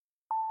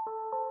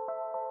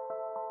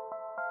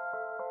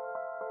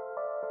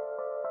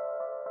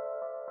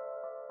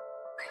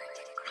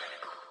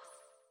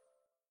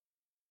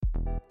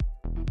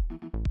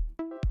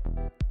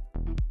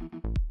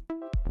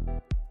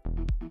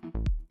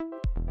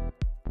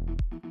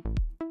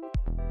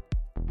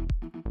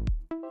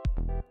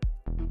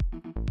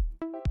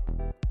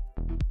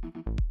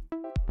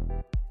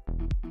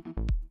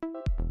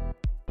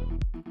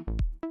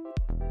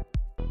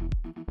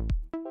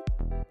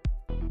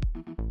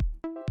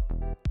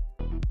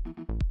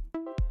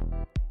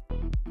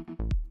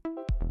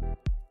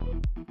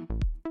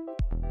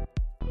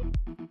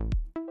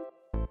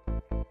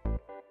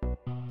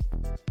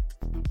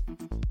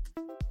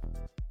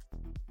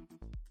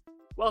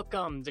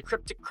Welcome to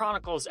Cryptic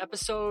Chronicles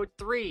Episode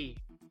 3.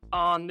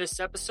 On this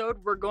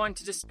episode, we're going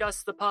to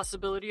discuss the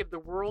possibility of the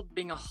world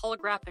being a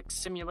holographic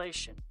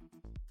simulation.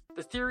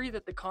 The theory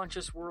that the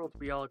conscious world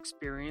we all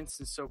experience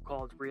in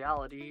so-called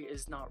reality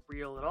is not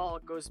real at all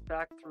goes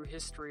back through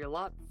history a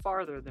lot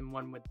farther than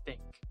one would think,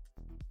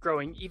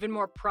 growing even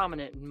more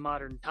prominent in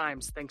modern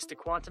times thanks to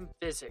quantum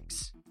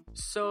physics.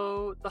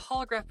 So, the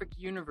holographic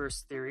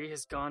universe theory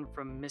has gone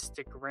from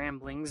mystic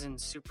ramblings and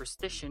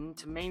superstition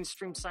to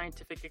mainstream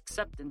scientific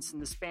acceptance in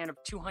the span of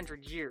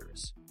 200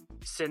 years,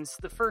 since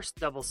the first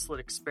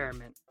double-slit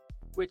experiment,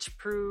 which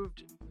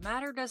proved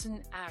matter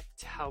doesn't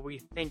act how we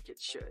think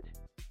it should.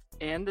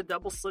 And the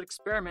double-slit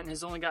experiment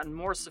has only gotten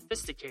more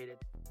sophisticated.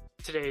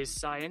 Today's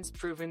science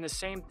proving the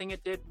same thing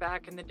it did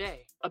back in the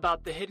day,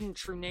 about the hidden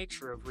true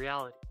nature of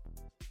reality.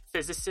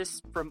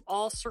 Physicists from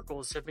all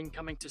circles have been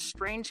coming to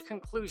strange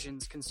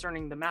conclusions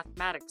concerning the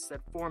mathematics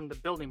that form the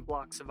building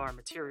blocks of our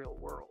material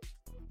world.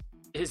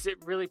 Is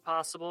it really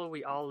possible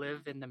we all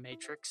live in the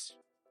Matrix?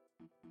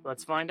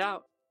 Let's find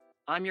out.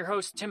 I'm your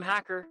host, Tim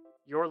Hacker.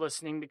 You're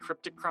listening to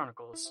Cryptic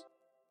Chronicles.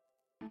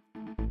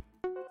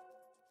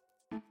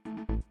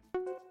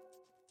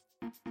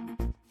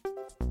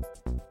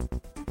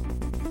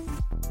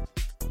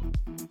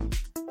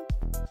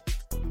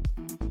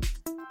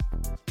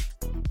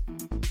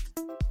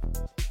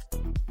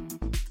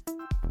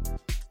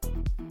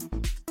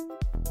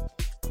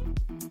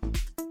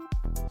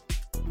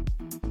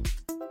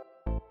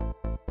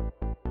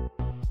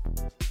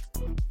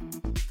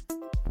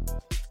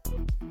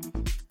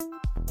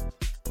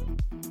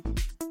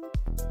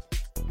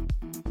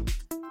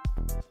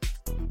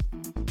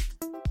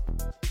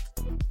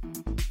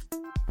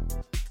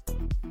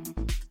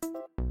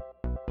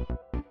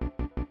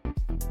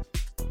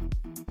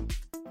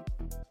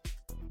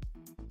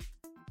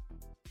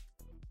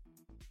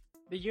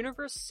 The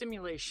universe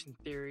simulation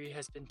theory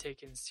has been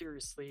taken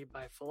seriously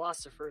by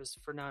philosophers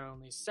for not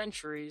only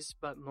centuries,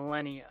 but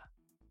millennia.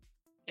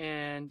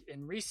 And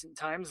in recent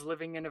times,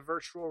 living in a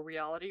virtual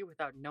reality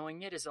without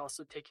knowing it is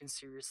also taken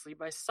seriously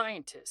by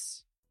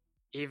scientists.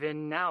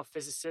 Even now,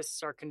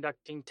 physicists are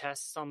conducting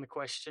tests on the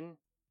question,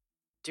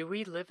 do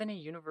we live in a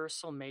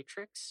universal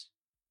matrix?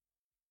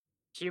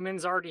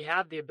 Humans already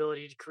have the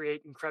ability to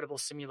create incredible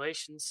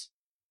simulations.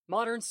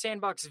 Modern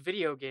sandbox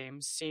video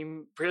games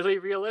seem really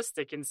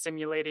realistic in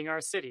simulating our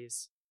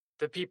cities.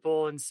 The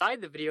people inside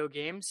the video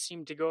games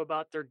seem to go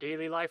about their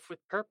daily life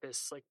with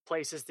purpose, like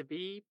places to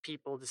be,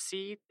 people to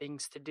see,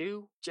 things to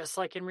do, just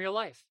like in real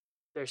life.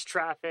 There's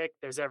traffic,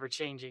 there's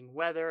ever-changing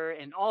weather,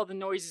 and all the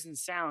noises and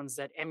sounds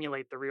that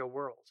emulate the real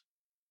world.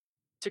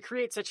 To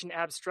create such an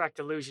abstract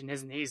illusion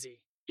isn't easy,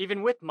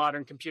 even with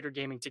modern computer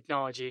gaming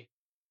technology.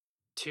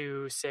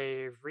 To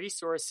save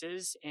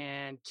resources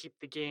and keep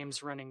the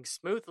games running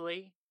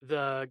smoothly,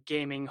 the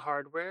gaming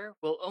hardware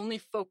will only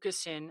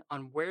focus in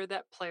on where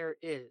that player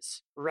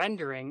is,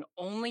 rendering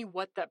only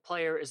what that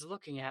player is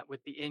looking at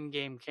with the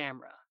in-game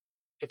camera.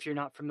 If you're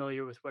not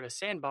familiar with what a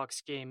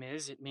sandbox game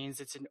is, it means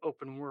it's an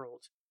open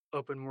world.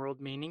 Open world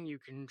meaning you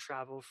can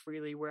travel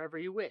freely wherever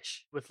you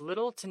wish, with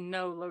little to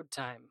no load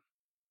time.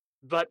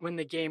 But when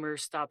the gamer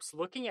stops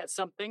looking at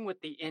something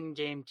with the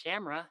in-game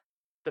camera,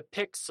 the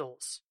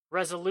pixels,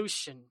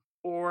 resolution,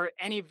 or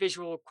any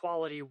visual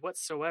quality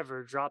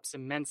whatsoever drops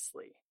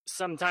immensely,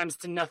 sometimes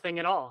to nothing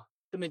at all,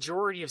 the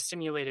majority of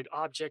simulated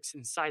objects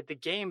inside the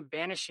game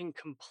vanishing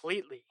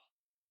completely.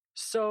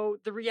 So,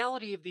 the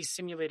reality of these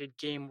simulated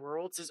game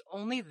worlds is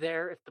only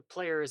there if the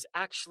player is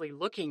actually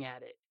looking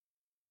at it.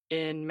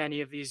 In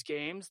many of these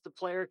games, the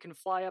player can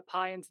fly up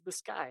high into the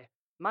sky,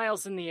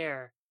 miles in the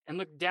air, and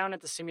look down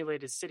at the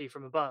simulated city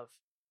from above.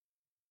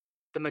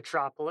 The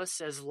metropolis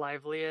as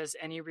lively as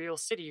any real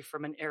city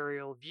from an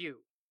aerial view.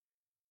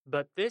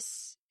 But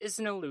this is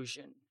an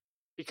illusion,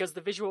 because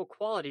the visual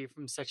quality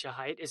from such a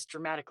height is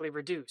dramatically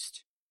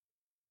reduced.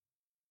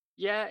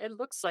 Yeah, it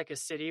looks like a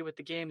city with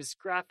the game's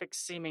graphics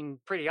seeming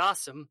pretty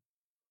awesome,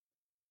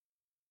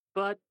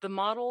 but the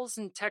models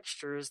and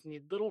textures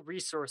need little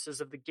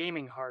resources of the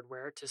gaming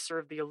hardware to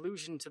serve the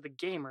illusion to the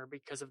gamer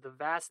because of the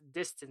vast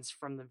distance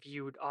from the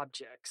viewed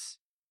objects.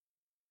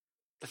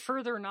 The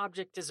further an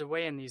object is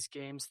away in these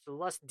games, the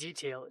less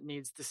detail it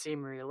needs to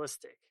seem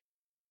realistic.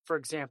 For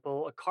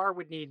example, a car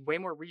would need way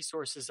more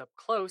resources up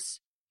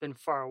close than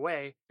far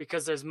away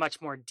because there's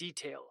much more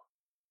detail.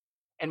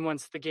 And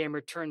once the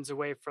gamer turns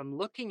away from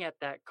looking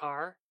at that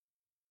car,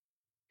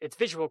 its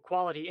visual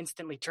quality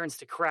instantly turns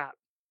to crap.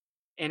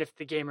 And if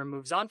the gamer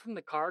moves on from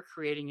the car,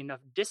 creating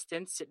enough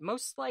distance, it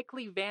most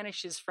likely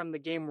vanishes from the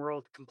game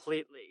world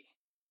completely.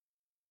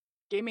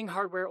 Gaming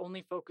hardware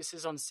only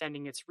focuses on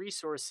sending its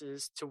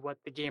resources to what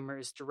the gamer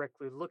is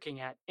directly looking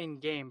at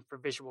in-game for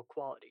visual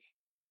quality,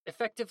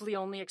 effectively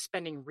only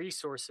expending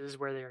resources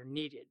where they are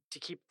needed to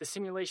keep the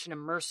simulation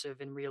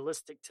immersive and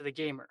realistic to the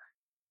gamer.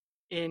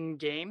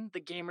 In-game, the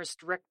gamer's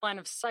direct line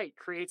of sight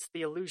creates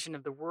the illusion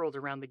of the world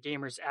around the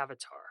gamer's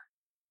avatar.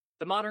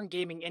 The modern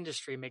gaming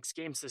industry makes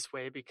games this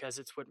way because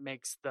it's what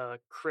makes the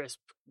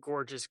crisp,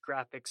 gorgeous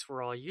graphics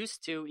we're all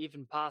used to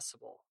even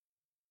possible.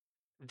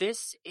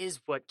 This is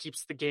what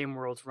keeps the game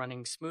world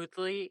running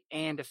smoothly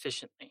and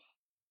efficiently.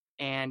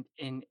 And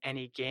in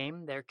any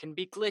game, there can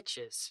be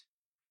glitches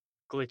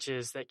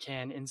that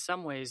can, in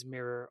some ways,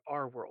 mirror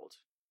our world.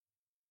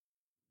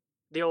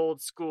 The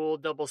old school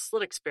double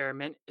slit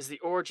experiment is the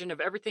origin of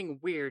everything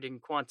weird in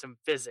quantum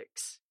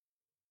physics.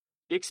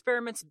 The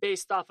experiment's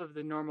based off of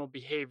the normal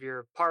behavior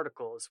of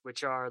particles,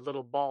 which are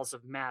little balls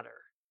of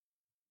matter.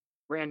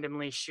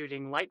 Randomly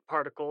shooting light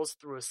particles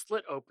through a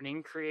slit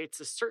opening creates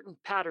a certain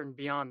pattern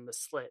beyond the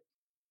slit.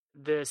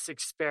 This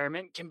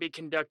experiment can be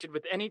conducted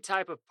with any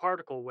type of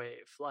particle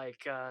wave,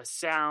 like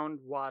sound,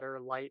 water,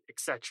 light,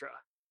 etc.,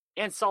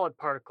 and solid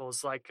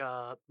particles like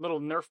little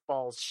Nerf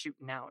balls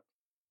shooting out.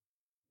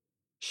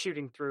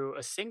 Shooting through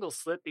a single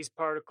slit, these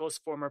particles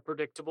form a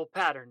predictable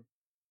pattern.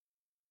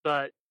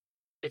 But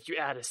if you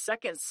add a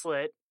second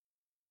slit,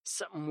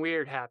 something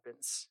weird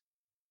happens.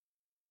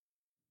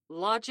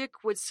 Logic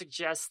would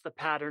suggest the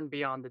pattern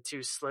beyond the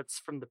two slits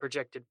from the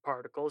projected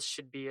particles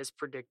should be as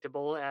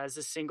predictable as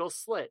a single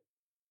slit.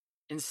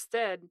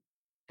 Instead,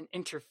 an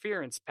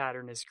interference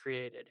pattern is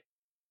created.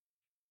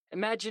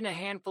 Imagine a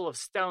handful of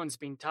stones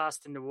being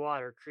tossed into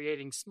water,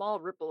 creating small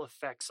ripple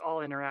effects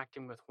all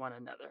interacting with one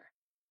another.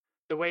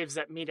 The waves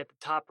that meet at the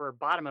top or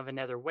bottom of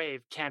another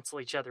wave cancel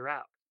each other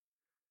out.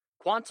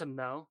 Quantum,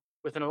 though,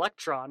 with an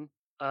electron,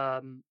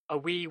 a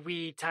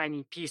wee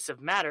tiny piece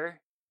of matter,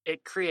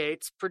 it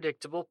creates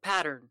predictable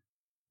pattern.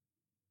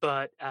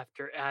 But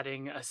after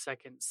adding a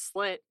second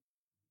slit,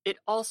 it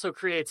also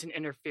creates an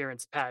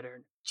interference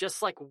pattern,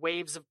 just like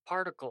waves of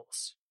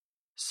particles.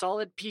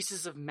 Solid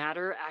pieces of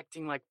matter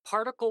acting like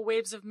particle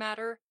waves of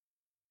matter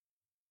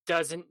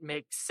doesn't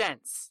make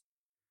sense.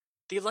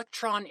 The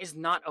electron is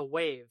not a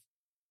wave.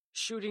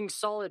 Shooting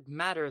solid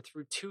matter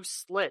through two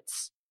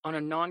slits on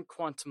a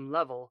non-quantum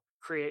level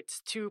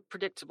creates two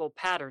predictable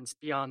patterns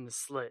beyond the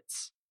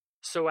slits.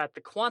 So at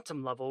the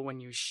quantum level, when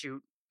you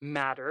shoot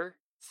matter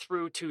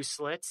through two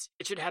slits,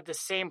 it should have the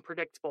same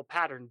predictable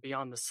pattern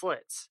beyond the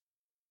slits.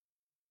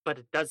 But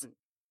it doesn't.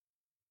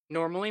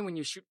 Normally, when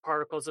you shoot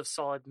particles of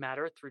solid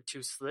matter through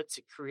two slits,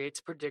 it creates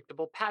a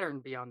predictable pattern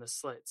beyond the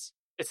slits.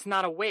 It's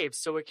not a wave,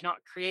 so it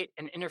cannot create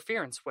an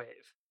interference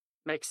wave.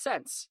 Makes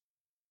sense.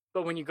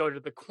 But when you go to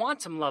the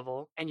quantum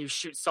level and you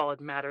shoot solid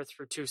matter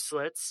through two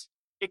slits,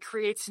 it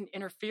creates an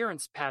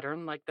interference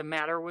pattern like the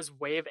matter was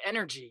wave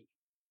energy.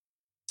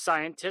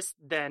 Scientists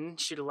then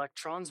shoot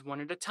electrons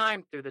one at a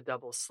time through the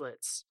double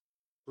slits,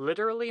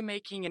 literally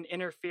making an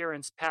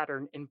interference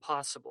pattern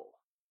impossible.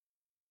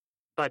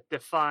 But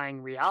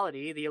defying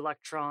reality, the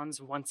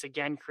electrons once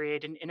again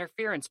create an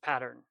interference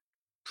pattern,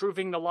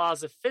 proving the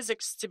laws of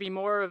physics to be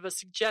more of a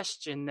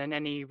suggestion than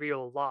any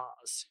real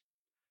laws.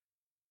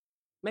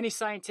 Many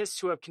scientists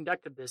who have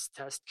conducted this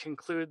test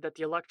conclude that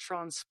the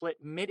electrons split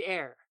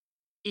mid-air,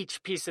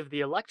 each piece of the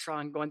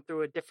electron going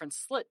through a different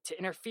slit to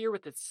interfere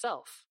with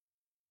itself.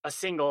 A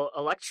single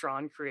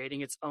electron creating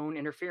its own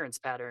interference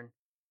pattern,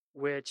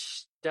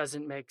 which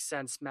doesn't make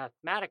sense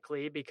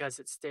mathematically because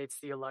it states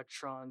the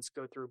electrons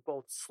go through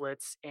both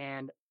slits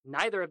and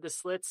neither of the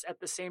slits at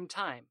the same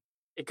time.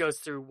 It goes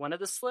through one of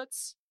the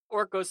slits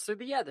or it goes through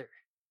the other.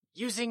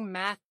 Using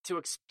math to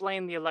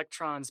explain the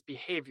electron's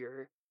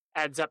behavior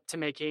adds up to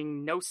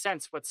making no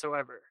sense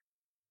whatsoever.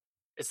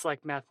 It's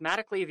like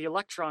mathematically the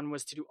electron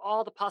was to do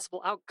all the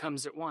possible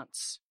outcomes at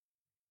once.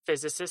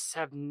 Physicists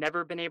have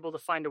never been able to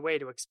find a way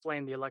to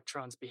explain the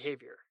electron's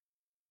behavior.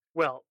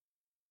 Well,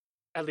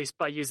 at least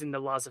by using the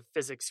laws of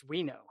physics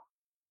we know.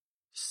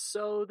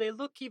 So they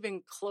look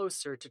even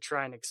closer to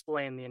try and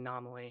explain the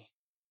anomaly,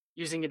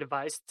 using a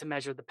device to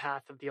measure the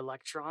path of the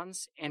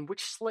electrons and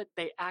which slit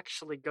they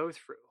actually go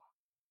through.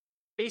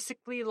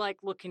 Basically like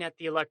looking at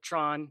the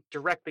electron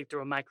directly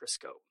through a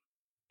microscope.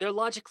 There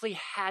logically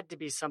had to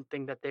be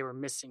something that they were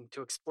missing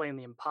to explain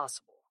the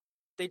impossible.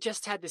 They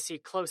just had to see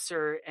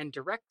closer and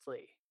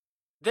directly.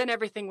 Then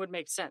everything would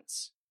make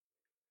sense.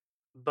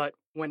 But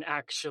when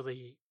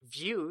actually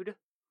viewed,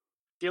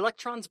 the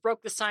electrons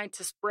broke the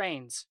scientists'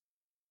 brains.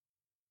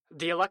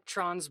 The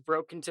electrons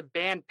broke into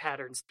band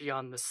patterns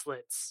beyond the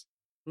slits,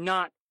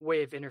 not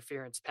wave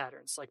interference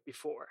patterns like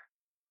before.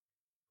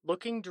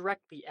 Looking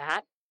directly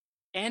at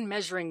and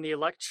measuring the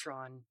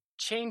electron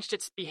changed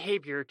its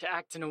behavior to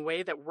act in a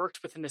way that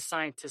worked within the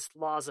scientists'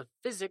 laws of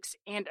physics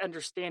and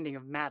understanding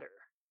of matter,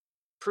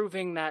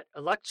 proving that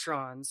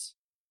electrons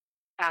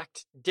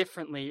act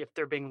differently if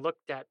they're being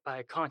looked at by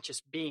a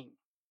conscious being.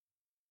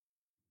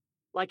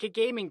 Like a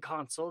gaming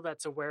console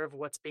that's aware of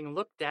what's being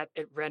looked at,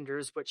 it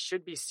renders what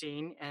should be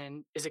seen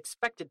and is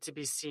expected to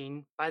be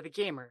seen by the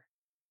gamer.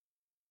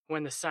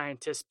 When the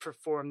scientists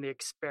perform the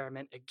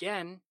experiment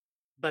again,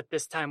 but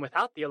this time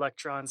without the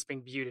electrons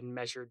being viewed and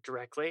measured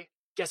directly,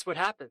 guess what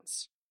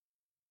happens?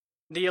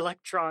 The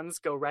electrons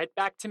go right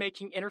back to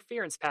making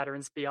interference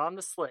patterns beyond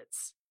the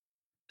slits.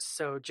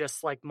 So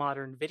just like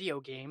modern video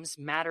games,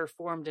 matter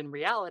formed in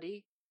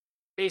reality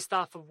based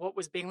off of what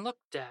was being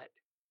looked at.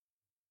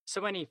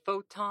 So any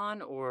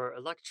photon or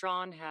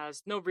electron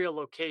has no real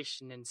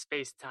location in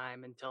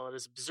space-time until it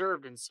is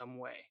observed in some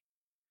way.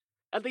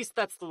 At least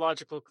that's the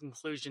logical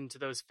conclusion to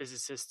those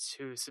physicists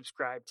who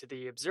subscribe to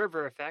the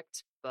observer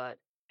effect, but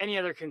any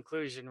other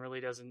conclusion really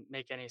doesn't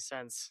make any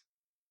sense.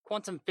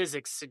 Quantum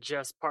physics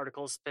suggests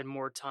particles spend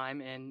more time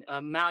in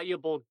a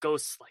malleable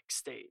ghost-like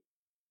state,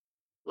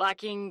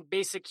 lacking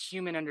basic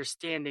human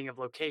understanding of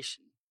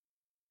location,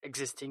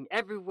 existing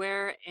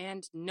everywhere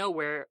and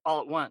nowhere all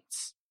at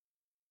once.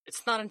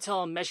 It's not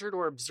until measured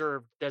or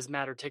observed does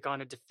matter take on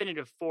a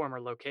definitive form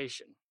or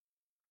location.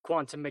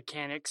 Quantum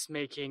mechanics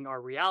making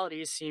our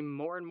reality seem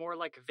more and more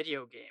like a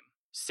video game,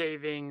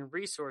 saving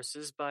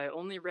resources by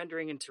only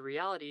rendering into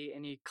reality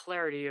any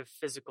clarity of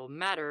physical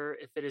matter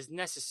if it is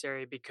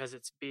necessary because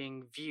it's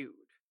being viewed.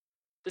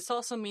 This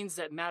also means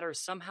that matter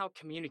somehow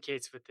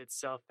communicates with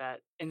itself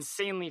at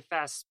insanely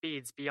fast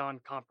speeds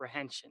beyond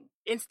comprehension,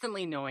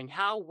 instantly knowing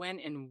how, when,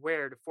 and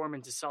where to form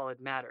into solid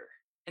matter.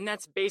 And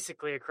that's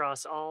basically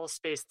across all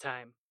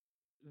space-time.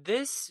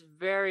 This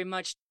very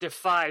much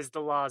defies the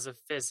laws of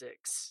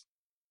physics.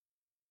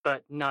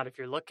 But not if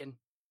you're looking.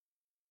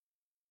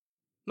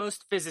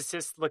 Most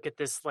physicists look at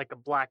this like a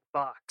black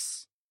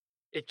box.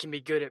 It can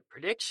be good at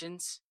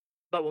predictions,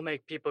 but will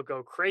make people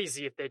go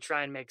crazy if they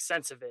try and make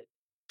sense of it.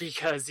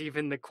 Because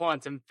even the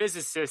quantum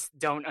physicists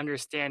don't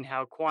understand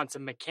how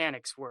quantum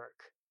mechanics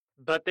work.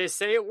 But they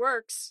say it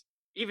works,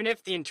 even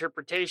if the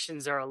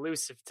interpretations are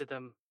elusive to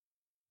them.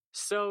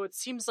 So it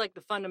seems like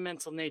the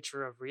fundamental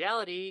nature of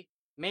reality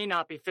may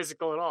not be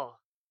physical at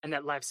all, and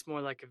that life's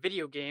more like a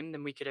video game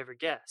than we could ever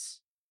guess.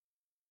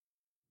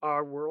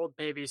 Our world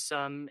may be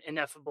some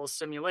ineffable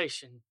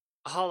simulation,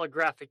 a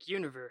holographic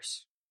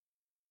universe.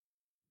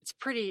 It's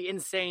pretty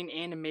insane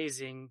and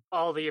amazing,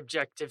 all the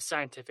objective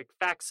scientific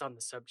facts on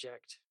the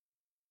subject.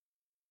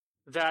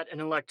 That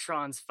an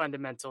electron's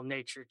fundamental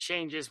nature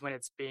changes when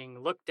it's being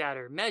looked at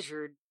or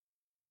measured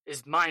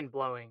is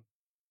mind-blowing.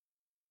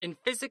 In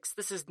physics,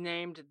 this is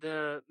named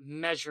the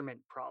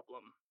measurement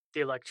problem. The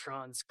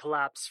electrons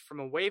collapse from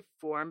a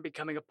waveform,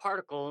 becoming a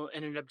particle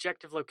in an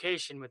objective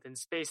location within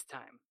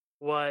spacetime,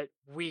 what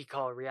we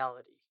call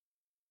reality.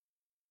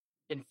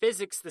 In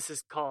physics, this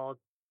is called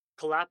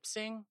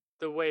collapsing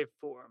the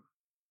waveform,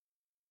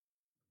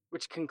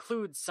 which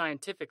concludes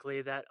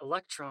scientifically that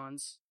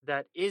electrons,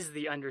 that is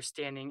the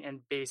understanding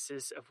and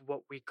basis of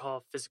what we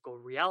call physical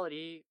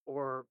reality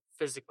or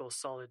physical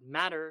solid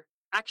matter,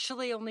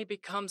 actually only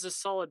becomes a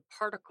solid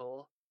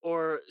particle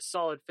or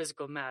solid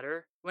physical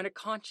matter when a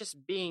conscious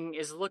being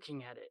is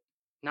looking at it.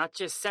 Not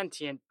just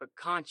sentient, but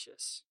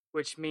conscious,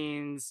 which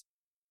means,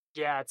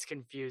 yeah, it's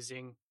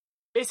confusing.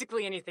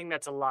 Basically anything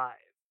that's alive.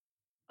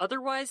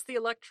 Otherwise, the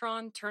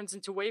electron turns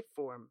into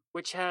waveform,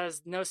 which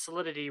has no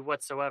solidity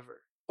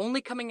whatsoever,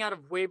 only coming out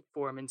of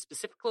waveform in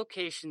specific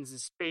locations in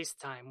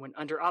space-time when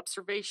under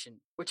observation,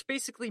 which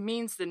basically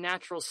means the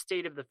natural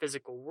state of the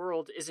physical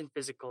world isn't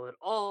physical at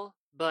all,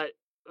 but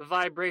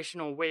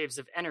vibrational waves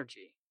of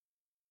energy.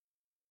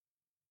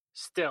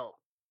 Still,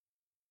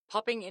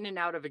 popping in and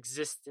out of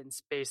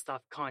existence based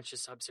off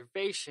conscious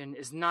observation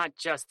is not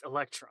just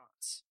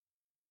electrons.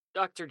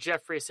 Dr.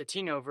 Jeffrey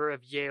Satinover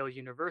of Yale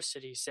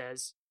University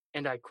says,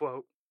 and I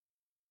quote,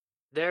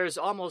 "There's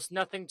almost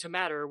nothing to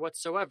matter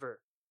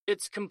whatsoever.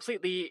 It's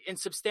completely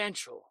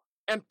insubstantial,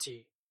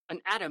 empty.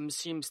 An atom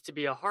seems to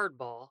be a hard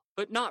ball,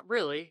 but not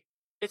really.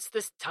 It's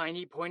this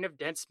tiny point of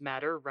dense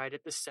matter right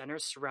at the center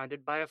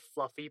surrounded by a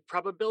fluffy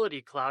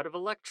probability cloud of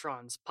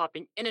electrons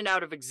popping in and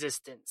out of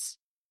existence.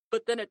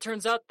 But then it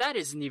turns out that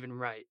isn't even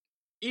right.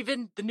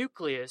 Even the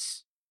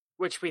nucleus,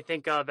 which we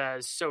think of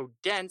as so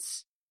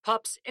dense,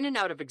 pops in and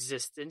out of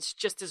existence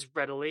just as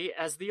readily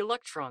as the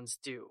electrons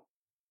do."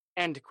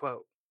 End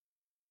quote.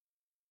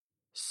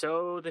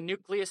 So the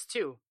nucleus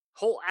too.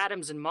 Whole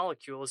atoms and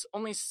molecules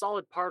only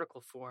solid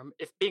particle form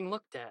if being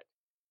looked at.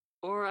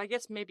 Or I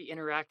guess maybe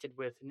interacted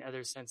with in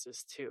other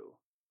senses too.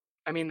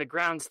 I mean, the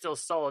ground's still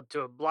solid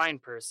to a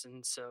blind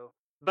person, so...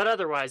 But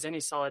otherwise, any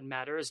solid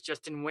matter is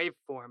just in wave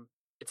form.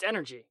 It's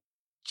energy.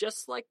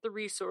 Just like the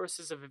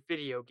resources of a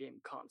video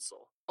game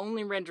console,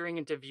 only rendering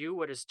into view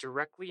what is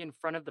directly in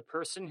front of the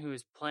person who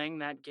is playing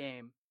that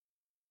game.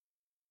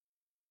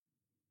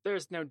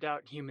 There's no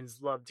doubt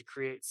humans love to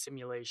create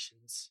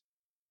simulations.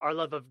 Our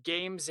love of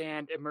games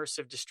and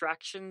immersive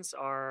distractions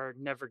are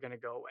never going to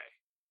go away.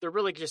 They're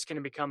really just going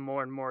to become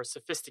more and more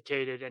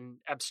sophisticated and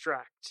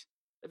abstract,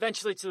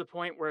 eventually to the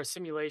point where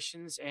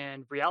simulations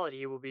and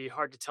reality will be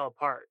hard to tell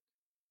apart.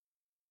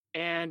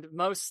 And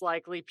most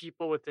likely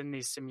people within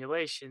these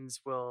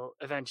simulations will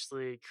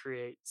eventually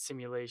create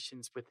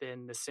simulations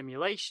within the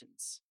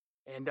simulations.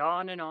 And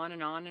on and on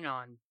and on and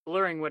on,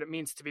 blurring what it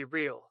means to be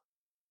real.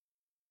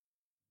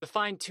 The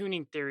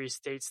fine-tuning theory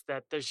states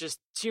that there's just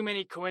too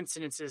many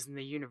coincidences in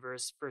the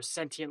universe for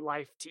sentient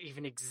life to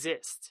even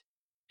exist.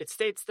 It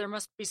states there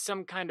must be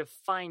some kind of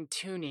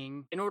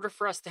fine-tuning in order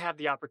for us to have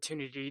the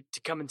opportunity to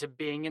come into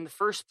being in the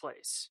first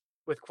place.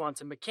 With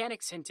quantum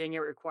mechanics hinting it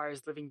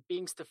requires living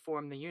beings to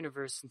form the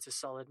universe into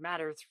solid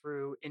matter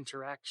through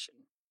interaction.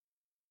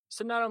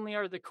 So not only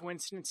are the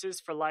coincidences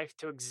for life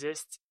to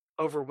exist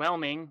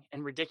overwhelming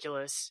and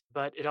ridiculous,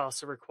 but it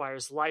also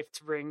requires life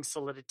to bring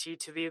solidity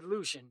to the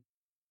illusion.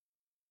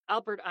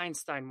 Albert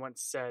Einstein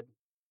once said,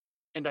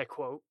 and I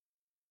quote,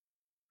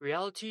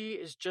 "Reality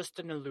is just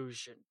an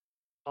illusion,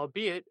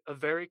 albeit a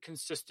very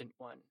consistent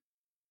one."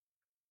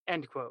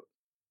 End quote.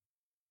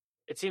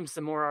 It seems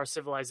the more our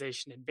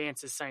civilization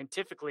advances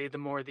scientifically, the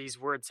more these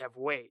words have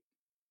weight.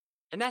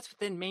 And that's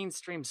within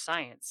mainstream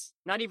science,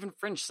 not even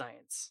fringe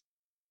science.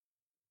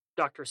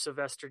 Dr.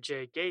 Sylvester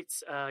J.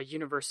 Gates, a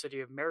University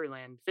of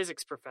Maryland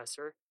physics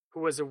professor, who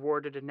was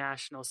awarded a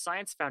National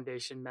Science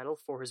Foundation medal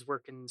for his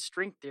work in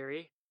string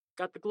theory,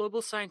 got the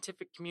global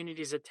scientific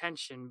community's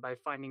attention by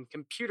finding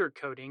computer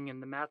coding in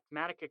the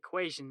mathematic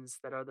equations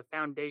that are the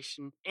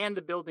foundation and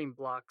the building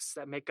blocks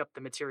that make up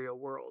the material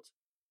world.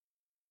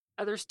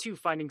 Others too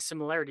finding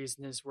similarities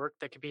in his work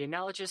that could be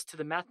analogous to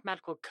the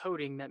mathematical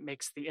coding that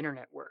makes the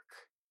internet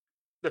work.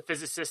 The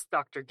physicist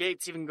Dr.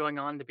 Gates even going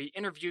on to be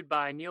interviewed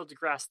by Neil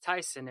deGrasse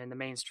Tyson in the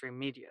mainstream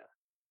media.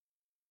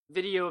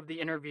 Video of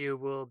the interview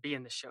will be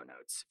in the show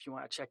notes if you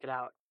want to check it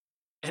out.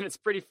 And it's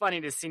pretty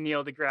funny to see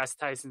Neil deGrasse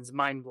Tyson's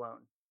mind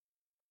blown.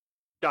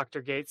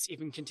 Dr. Gates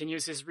even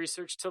continues his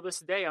research till this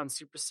day on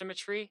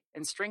supersymmetry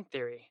and string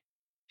theory,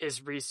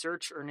 his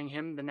research earning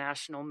him the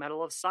National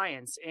Medal of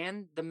Science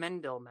and the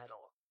Mendel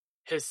Medal,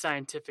 his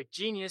scientific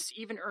genius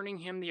even earning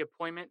him the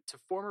appointment to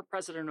former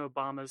President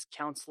Obama's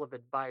Council of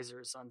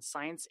Advisors on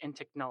Science and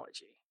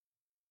Technology.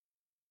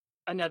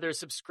 Another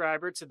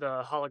subscriber to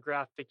the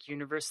holographic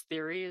universe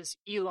theory is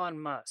Elon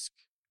Musk,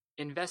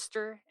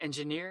 investor,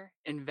 engineer,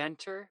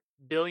 inventor,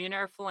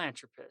 billionaire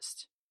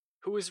philanthropist,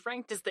 who is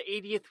ranked as the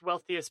 80th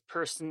wealthiest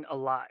person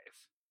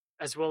alive,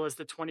 as well as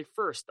the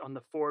 21st on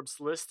the Forbes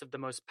list of the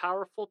most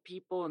powerful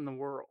people in the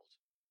world.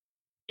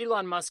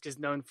 Elon Musk is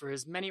known for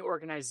his many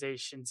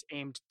organizations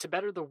aimed to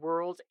better the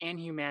world and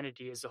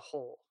humanity as a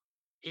whole.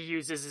 He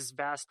uses his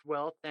vast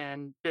wealth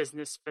and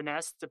business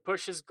finesse to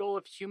push his goal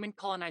of human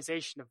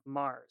colonization of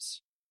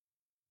Mars.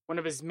 One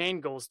of his main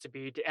goals to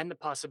be to end the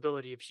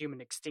possibility of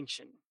human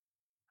extinction.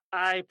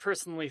 I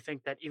personally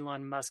think that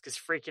Elon Musk is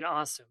freaking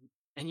awesome,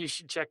 and you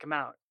should check him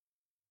out.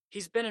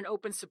 He's been an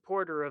open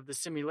supporter of the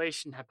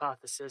simulation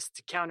hypothesis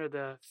to counter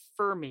the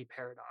Fermi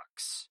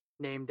paradox,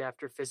 named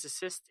after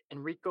physicist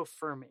Enrico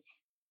Fermi,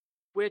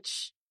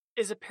 which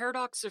is a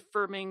paradox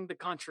affirming the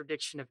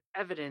contradiction of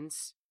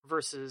evidence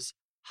versus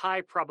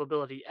high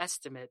probability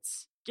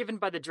estimates given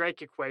by the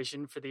Drake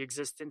equation for the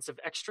existence of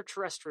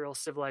extraterrestrial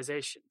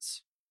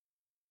civilizations.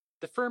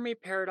 The Fermi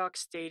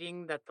paradox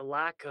stating that the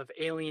lack of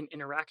alien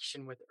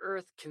interaction with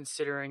Earth,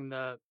 considering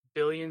the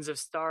billions of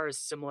stars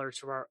similar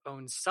to our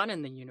own sun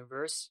in the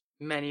universe,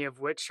 many of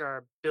which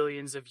are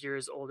billions of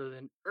years older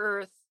than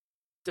Earth,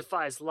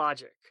 defies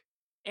logic,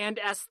 and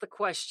asks the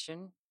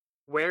question,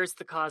 where's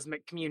the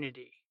cosmic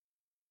community?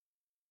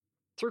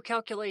 Through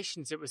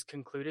calculations, it was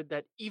concluded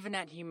that even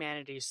at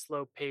humanity's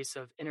slow pace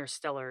of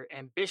interstellar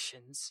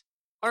ambitions,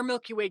 our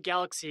Milky Way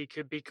galaxy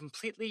could be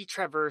completely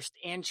traversed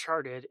and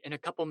charted in a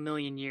couple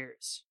million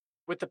years,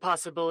 with the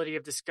possibility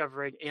of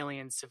discovering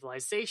alien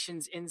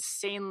civilizations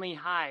insanely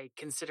high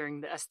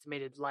considering the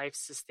estimated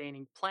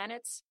life-sustaining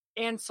planets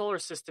and solar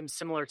systems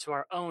similar to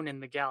our own in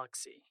the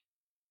galaxy.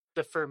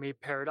 The Fermi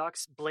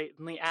paradox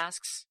blatantly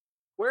asks,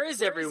 where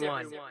is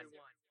everyone?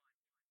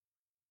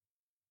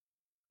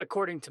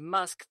 According to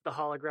Musk, the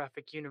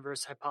holographic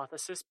universe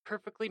hypothesis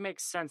perfectly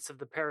makes sense of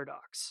the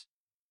paradox.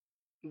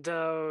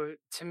 Though,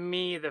 to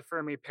me, the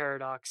Fermi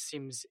paradox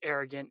seems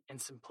arrogant and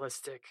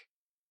simplistic,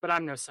 but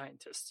I'm no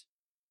scientist.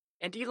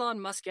 And Elon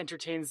Musk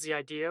entertains the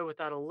idea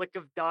without a lick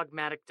of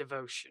dogmatic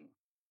devotion.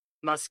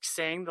 Musk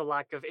saying the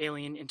lack of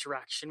alien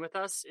interaction with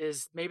us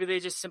is maybe they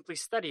just simply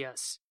study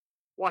us,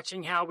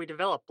 watching how we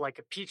develop like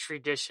a petri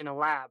dish in a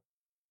lab.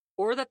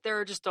 Or that there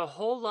are just a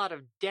whole lot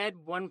of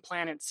dead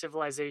one-planet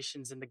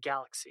civilizations in the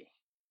galaxy.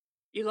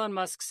 Elon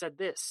Musk said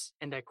this,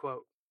 and I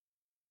quote,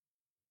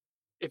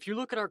 "If you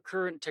look at our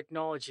current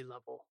technology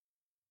level,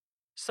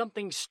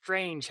 something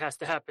strange has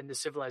to happen to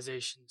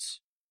civilizations.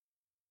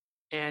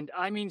 And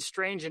I mean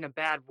strange in a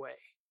bad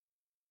way."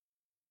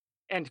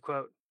 End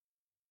quote.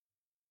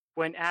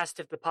 When asked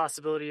if the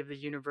possibility of the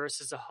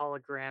universe as a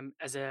hologram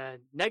as a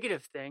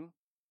negative thing,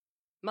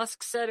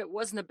 Musk said it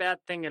wasn't a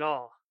bad thing at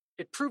all.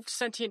 It proved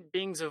sentient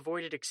beings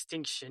avoided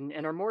extinction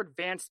and are more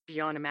advanced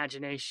beyond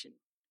imagination.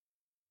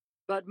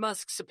 But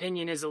Musk's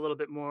opinion is a little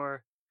bit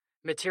more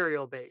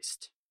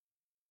material-based.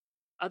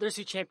 Others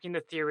who champion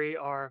the theory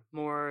are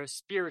more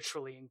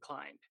spiritually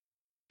inclined,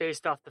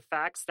 based off the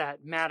facts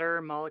that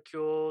matter,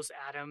 molecules,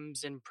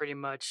 atoms, and pretty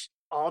much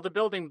all the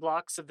building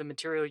blocks of the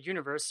material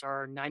universe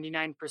are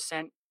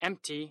 99%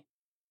 empty,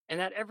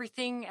 and that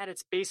everything at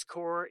its base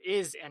core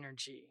is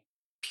energy,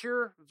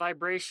 pure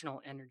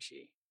vibrational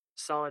energy.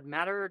 Solid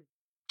matter,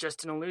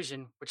 just an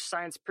illusion, which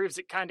science proves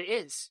it kinda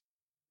is.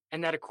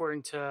 And that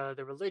according to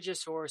the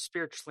religious or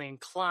spiritually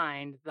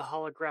inclined, the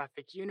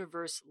holographic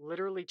universe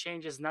literally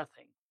changes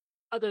nothing,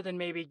 other than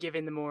maybe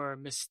giving the more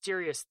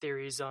mysterious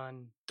theories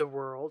on the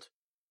world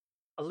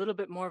a little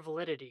bit more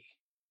validity.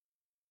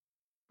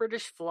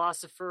 British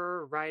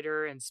philosopher,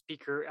 writer, and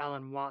speaker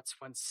Alan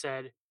Watts once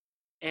said,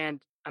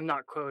 and I'm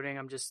not quoting,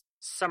 I'm just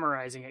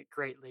summarizing it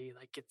greatly,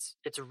 like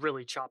it's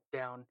really chopped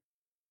down,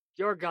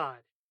 "Your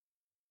God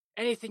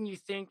Anything you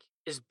think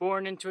is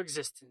born into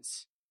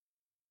existence.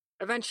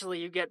 Eventually,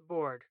 you get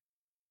bored.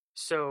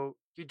 So,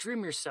 you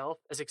dream yourself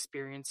as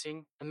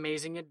experiencing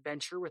amazing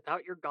adventure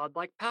without your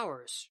godlike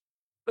powers.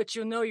 But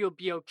you know you'll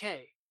be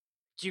okay.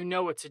 You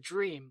know it's a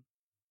dream.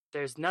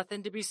 There's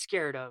nothing to be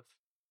scared of.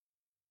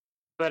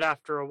 But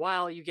after a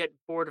while, you get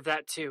bored of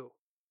that too.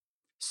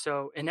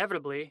 So,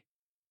 inevitably,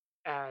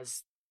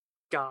 as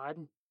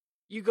God,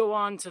 you go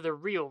on to the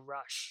real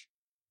rush.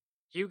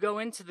 You go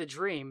into the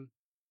dream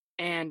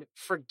and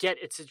forget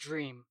it's a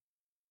dream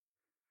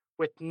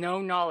with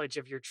no knowledge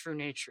of your true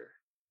nature.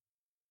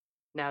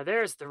 Now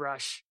there's the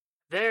rush.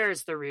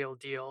 There's the real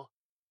deal.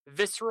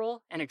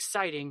 Visceral and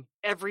exciting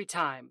every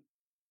time.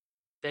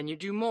 Then you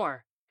do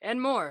more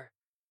and more,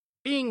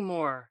 being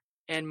more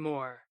and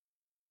more.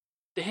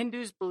 The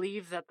Hindus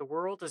believe that the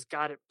world is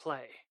God at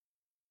play.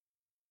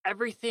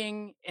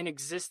 Everything in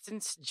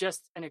existence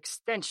just an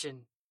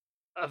extension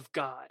of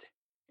God,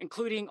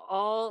 including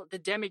all the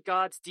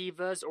demigods,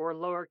 divas, or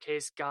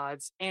lowercase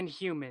gods, and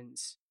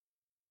humans,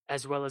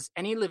 as well as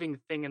any living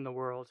thing in the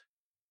world.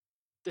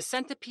 The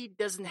centipede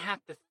doesn't have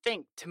to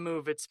think to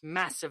move its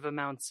massive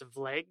amounts of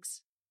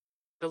legs.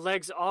 The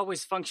legs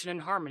always function in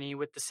harmony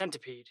with the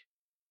centipede.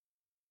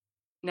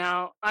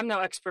 Now, I'm no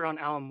expert on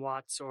Alan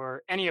Watts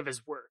or any of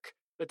his work,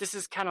 but this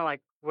is kind of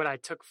like what I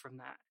took from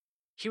that.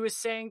 He was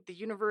saying the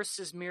universe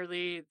is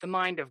merely the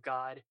mind of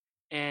God,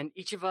 and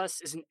each of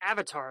us is an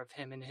avatar of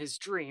him in his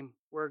dream,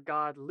 where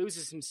God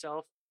loses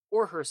himself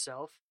or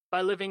herself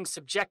by living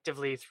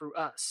subjectively through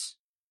us.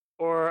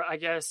 Or, I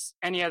guess,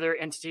 any other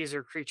entities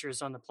or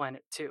creatures on the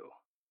planet too.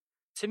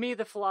 To me,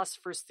 the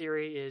philosopher's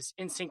theory is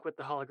in sync with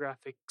the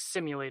holographic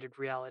simulated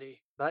reality,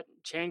 but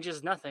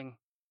changes nothing.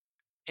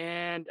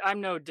 And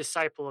I'm no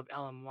disciple of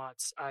Alan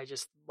Watts. I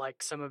just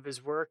like some of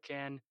his work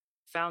and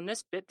found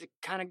this bit to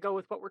kind of go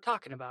with what we're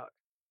talking about.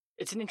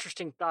 It's an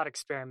interesting thought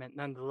experiment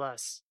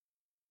nonetheless.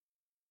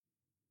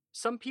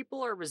 Some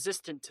people are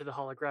resistant to the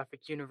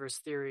holographic universe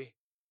theory,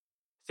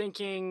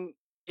 thinking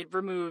it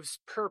removes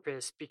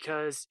purpose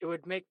because it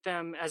would make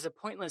them as a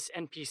pointless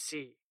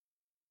NPC,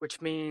 which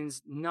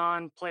means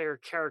non-player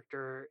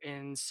character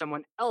in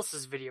someone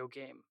else's video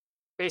game,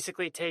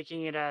 basically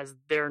taking it as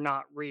they're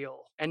not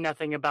real and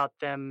nothing about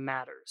them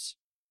matters.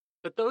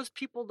 But those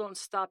people don't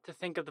stop to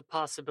think of the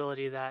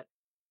possibility that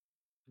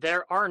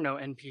there are no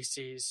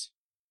NPCs.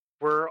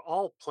 We're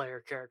all player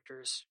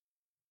characters.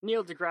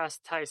 Neil deGrasse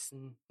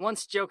Tyson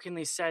once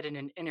jokingly said in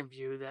an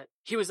interview that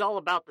he was all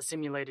about the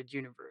simulated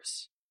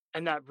universe,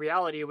 and that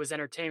reality was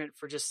entertainment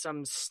for just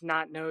some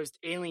snot-nosed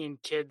alien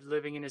kid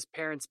living in his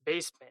parents'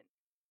 basement,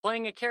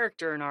 playing a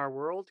character in our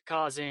world,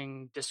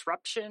 causing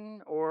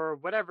disruption or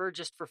whatever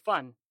just for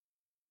fun.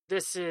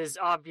 This is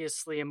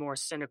obviously a more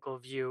cynical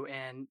view,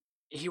 and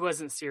he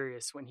wasn't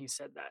serious when he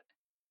said that.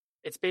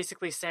 It's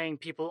basically saying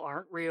people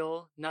aren't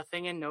real,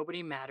 nothing and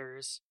nobody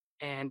matters,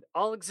 and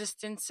all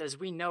existence as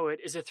we know it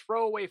is a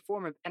throwaway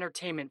form of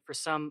entertainment for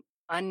some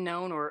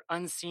unknown or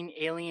unseen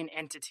alien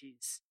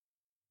entities.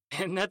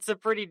 And that's a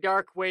pretty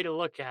dark way to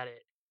look at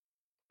it.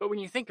 But when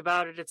you think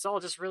about it, it's all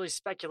just really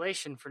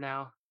speculation for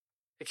now.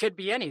 It could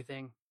be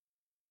anything.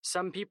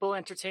 Some people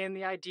entertain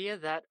the idea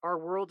that our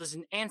world is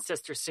an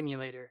ancestor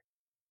simulator,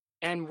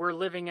 and we're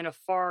living in a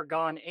far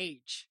gone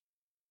age.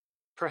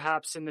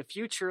 Perhaps in the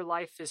future,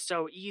 life is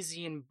so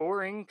easy and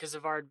boring because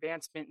of our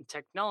advancement in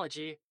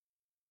technology.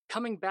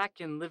 Coming back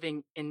and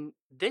living in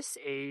this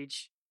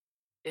age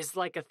is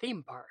like a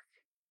theme park.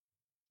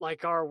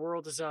 Like our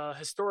world is a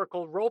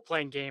historical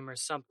role-playing game or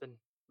something,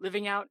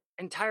 living out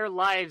entire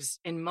lives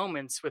in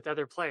moments with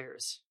other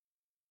players.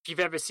 If you've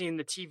ever seen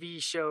the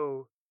TV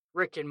show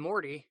Rick and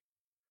Morty,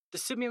 the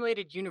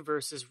simulated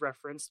universe is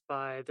referenced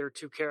by their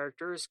two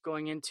characters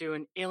going into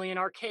an alien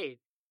arcade,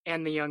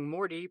 and the young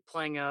Morty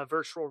playing a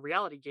virtual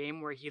reality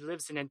game where he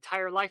lives an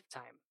entire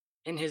lifetime.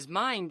 In his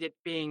mind, it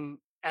being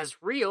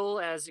as real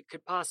as it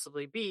could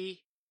possibly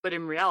be, but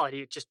in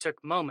reality, it just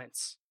took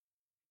moments.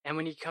 And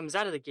when he comes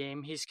out of the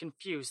game, he's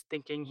confused,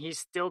 thinking he's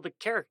still the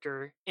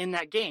character in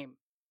that game.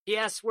 He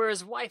asks where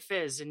his wife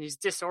is, and he's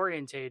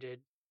disorientated.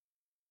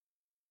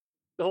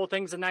 The whole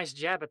thing's a nice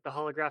jab at the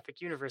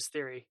holographic universe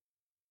theory.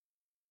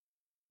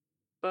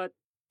 But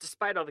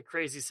despite all the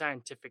crazy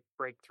scientific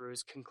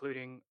breakthroughs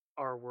concluding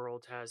our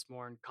world has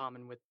more in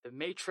common with the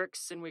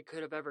Matrix than we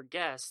could have ever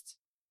guessed,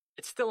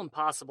 it's still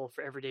impossible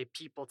for everyday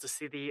people to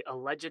see the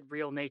alleged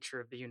real nature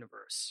of the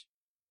universe.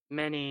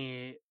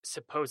 Many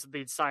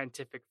supposedly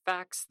scientific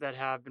facts that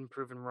have been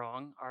proven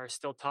wrong are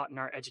still taught in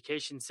our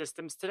education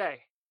systems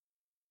today.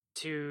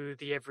 To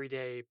the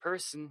everyday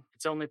person,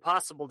 it's only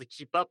possible to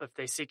keep up if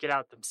they seek it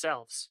out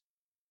themselves.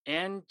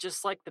 And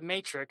just like the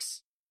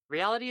Matrix,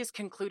 reality is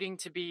concluding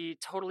to be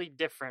totally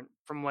different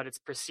from what it's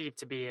perceived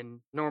to be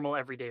in normal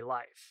everyday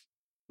life.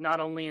 Not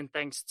only in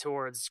thanks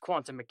towards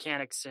quantum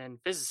mechanics and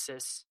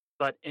physicists,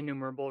 but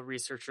innumerable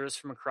researchers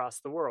from across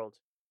the world.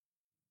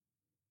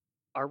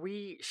 Are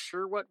we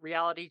sure what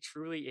reality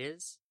truly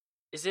is?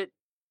 Is it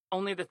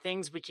only the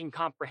things we can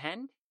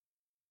comprehend?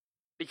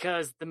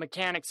 Because the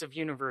mechanics of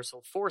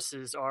universal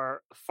forces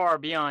are far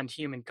beyond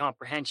human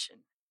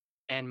comprehension,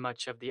 and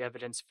much of the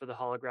evidence for the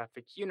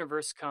holographic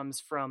universe comes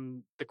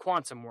from the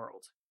quantum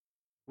world,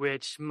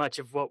 which much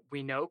of what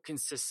we know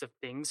consists of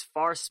things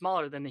far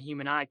smaller than the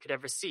human eye could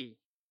ever see.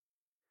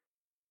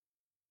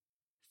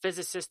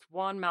 Physicist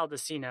Juan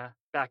Maldacena,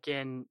 back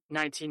in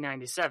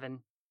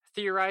 1997,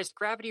 theorized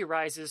gravity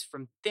arises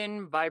from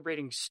thin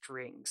vibrating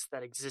strings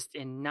that exist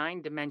in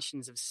 9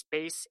 dimensions of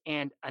space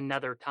and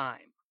another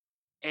time,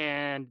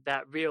 and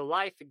that real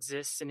life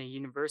exists in a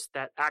universe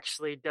that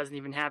actually doesn't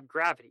even have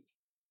gravity.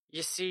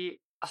 You see,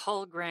 a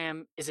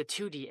hologram is a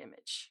 2D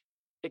image.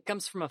 It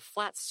comes from a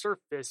flat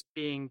surface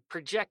being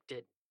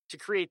projected to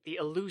create the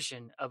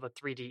illusion of a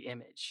 3D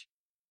image.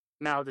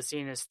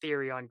 Maldacena's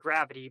theory on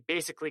gravity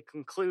basically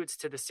concludes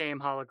to the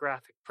same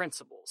holographic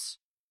principles.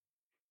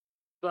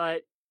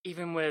 But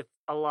even with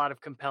a lot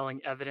of compelling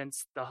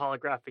evidence, the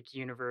holographic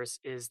universe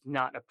is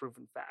not a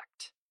proven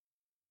fact.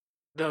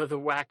 Though the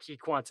wacky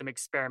quantum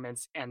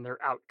experiments and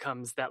their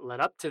outcomes that led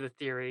up to the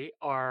theory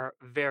are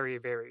very,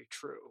 very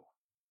true.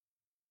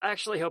 I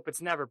actually hope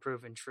it's never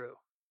proven true.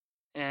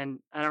 And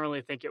I don't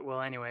really think it will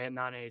anyway,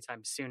 not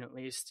anytime soon at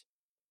least.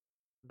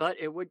 But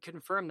it would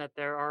confirm that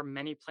there are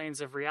many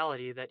planes of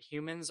reality that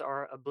humans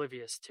are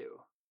oblivious to,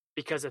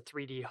 because a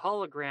 3D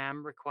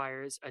hologram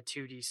requires a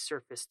 2D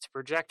surface to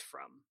project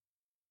from.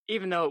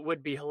 Even though it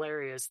would be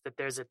hilarious that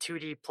there's a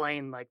 2D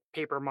plane like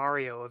Paper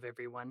Mario of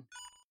everyone.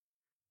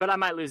 But I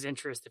might lose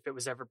interest if it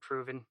was ever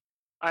proven.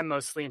 I'm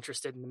mostly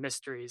interested in the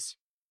mysteries.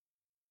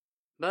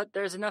 But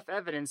there's enough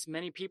evidence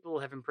many people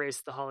have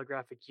embraced the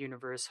holographic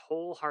universe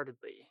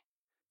wholeheartedly.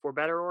 For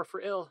better or for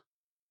ill,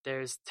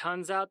 there's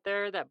tons out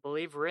there that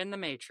believe we're in the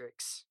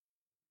Matrix.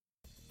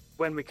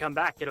 When we come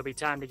back, it'll be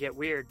time to get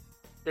weird.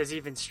 There's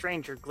even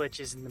stranger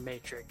glitches in the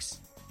Matrix.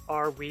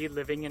 Are we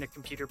living in a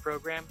computer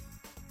program?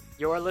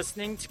 You're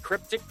listening to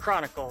Cryptic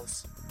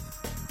Chronicles.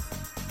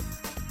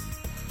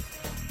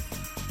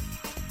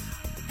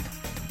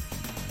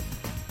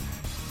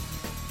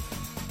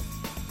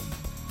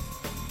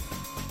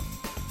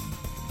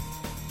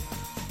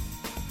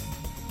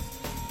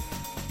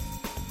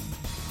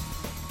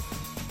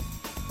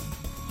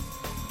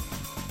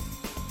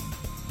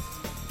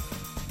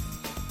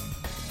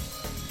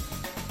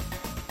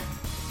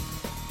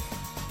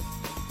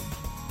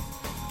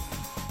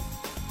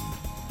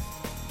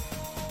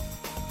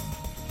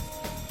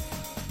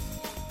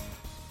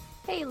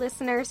 Hey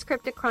listeners,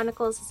 Cryptic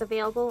Chronicles is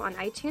available on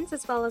iTunes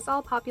as well as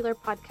all popular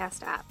podcast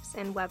apps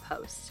and web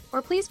hosts.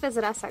 Or please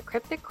visit us at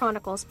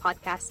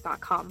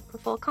crypticchroniclespodcast.com for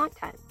full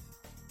content.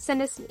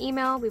 Send us an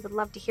email, we would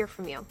love to hear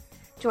from you.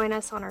 Join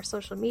us on our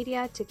social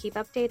media to keep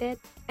updated,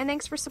 and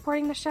thanks for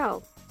supporting the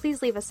show.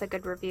 Please leave us a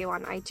good review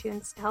on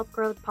iTunes to help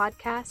grow the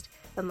podcast,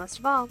 but most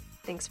of all,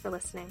 thanks for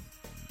listening.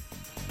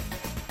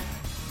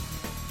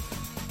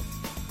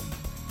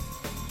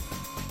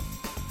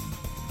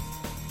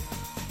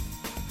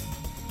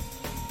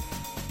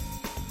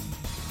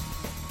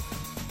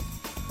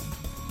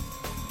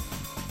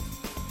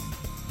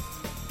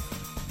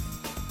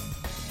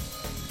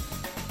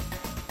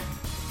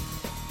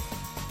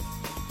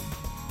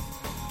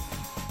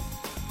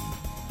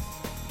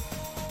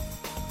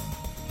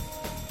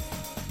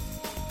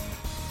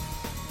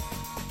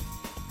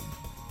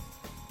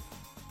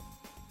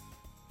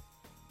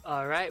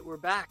 Alright, we're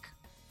back.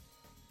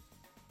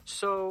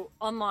 So,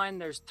 online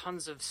there's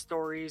tons of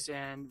stories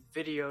and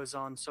videos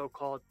on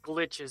so-called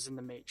glitches in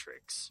the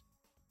Matrix,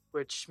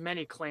 which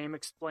many claim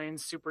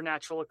explains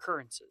supernatural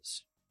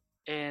occurrences,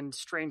 and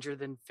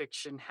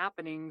stranger-than-fiction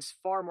happenings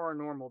far more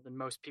normal than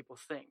most people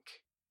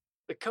think.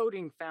 The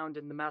coding found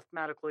in the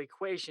mathematical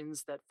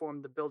equations that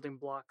form the building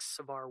blocks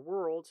of our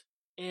world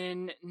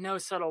in no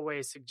subtle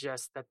way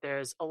suggests that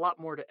there's a lot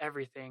more to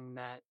everything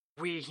that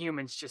we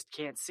humans just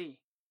can't see.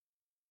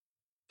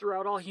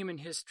 Throughout all human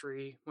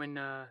history, when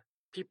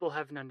people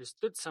haven't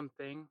understood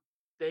something,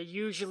 they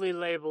usually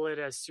label it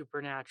as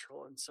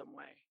supernatural in some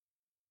way.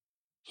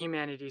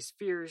 Humanity's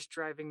fears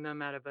driving them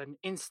out of an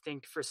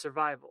instinct for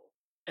survival,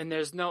 and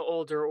there's no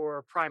older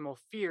or primal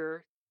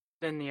fear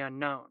than the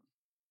unknown.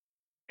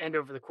 And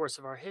over the course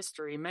of our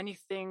history, many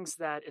things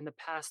that in the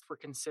past were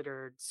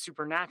considered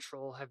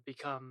supernatural have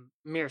become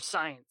mere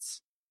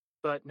science.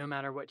 But no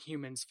matter what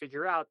humans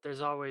figure out,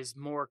 there's always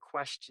more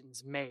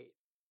questions made.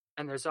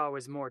 And there's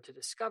always more to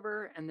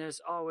discover, and there's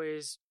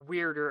always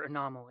weirder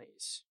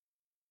anomalies.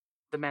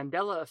 The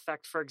Mandela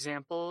effect, for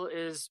example,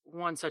 is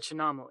one such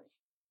anomaly.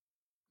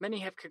 Many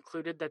have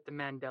concluded that the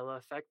Mandela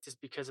effect is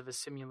because of a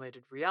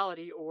simulated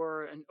reality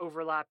or an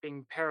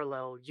overlapping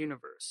parallel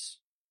universe.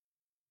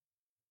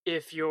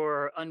 If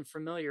you're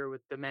unfamiliar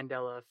with the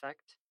Mandela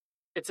effect,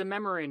 it's a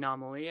memory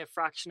anomaly a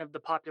fraction of the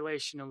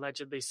population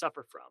allegedly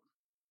suffer from.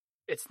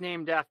 It's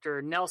named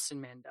after Nelson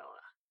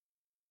Mandela,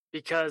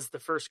 because the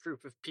first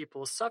group of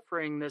people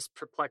suffering this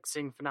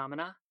perplexing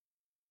phenomena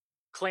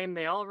claim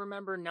they all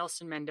remember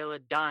Nelson Mandela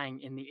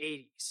dying in the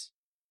 80s.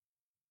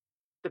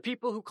 The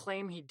people who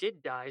claim he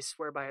did die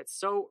swear by it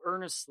so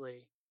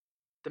earnestly,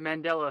 the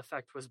Mandela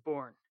effect was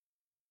born.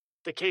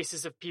 The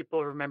cases of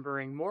people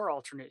remembering more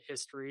alternate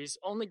histories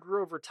only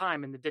grew over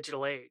time in the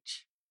digital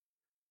age.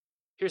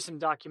 Here's some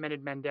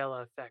documented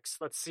Mandela effects.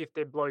 Let's see if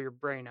they blow your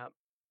brain up.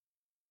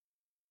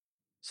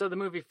 So, the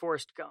movie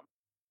Forrest Gump.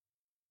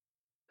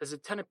 There's a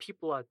ton of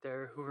people out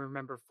there who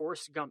remember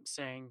Forrest Gump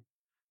saying,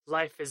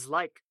 "Life is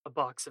like a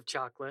box of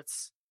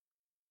chocolates."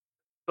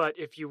 But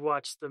if you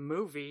watch the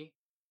movie,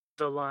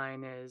 the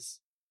line is,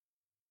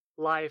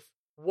 "Life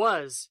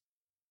was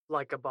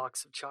like a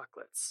box of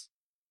chocolates."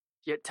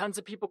 Yet tons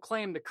of people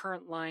claim the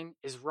current line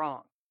is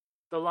wrong.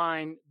 The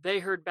line they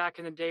heard back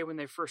in the day when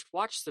they first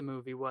watched the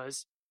movie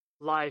was,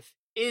 "Life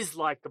is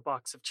like a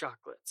box of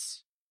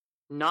chocolates,"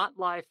 not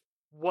 "life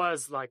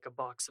was like a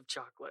box of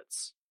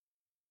chocolates."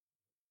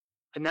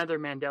 Another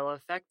Mandela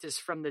effect is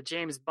from the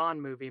James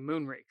Bond movie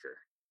Moonraker,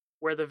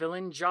 where the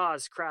villain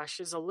Jaws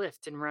crashes a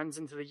lift and runs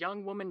into the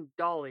young woman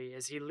Dolly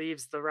as he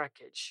leaves the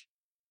wreckage.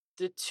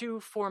 The two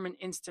form an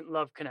instant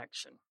love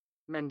connection.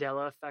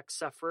 Mandela effect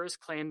sufferers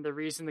claim the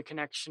reason the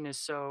connection is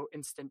so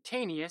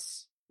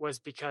instantaneous was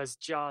because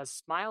Jaws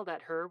smiled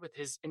at her with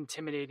his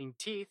intimidating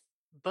teeth,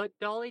 but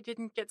Dolly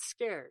didn't get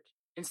scared.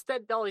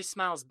 Instead, Dolly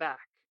smiles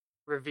back,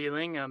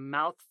 revealing a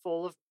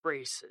mouthful of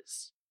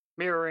braces,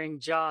 mirroring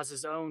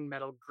Jaws' own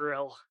metal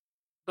grill.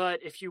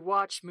 But if you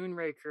watch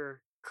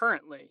Moonraker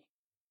currently,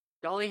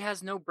 Dolly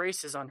has no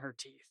braces on her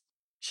teeth.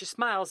 She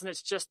smiles and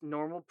it's just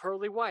normal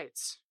pearly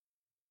whites.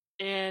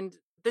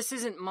 And this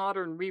isn't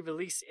modern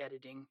re-release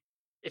editing.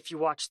 If you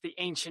watch the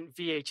ancient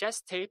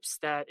VHS tapes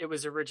that it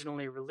was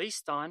originally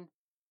released on,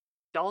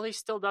 Dolly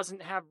still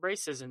doesn't have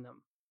braces in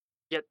them.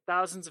 Yet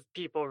thousands of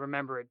people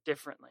remember it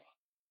differently.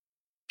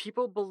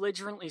 People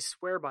belligerently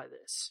swear by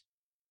this,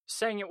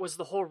 saying it was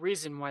the whole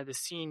reason why the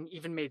scene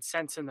even made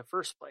sense in the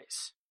first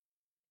place.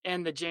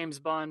 And the James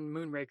Bond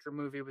Moonraker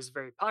movie was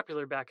very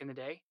popular back in the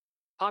day,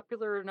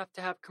 popular enough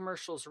to have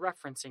commercials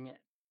referencing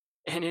it.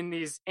 And in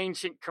these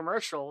ancient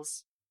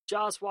commercials,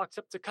 Jaws walks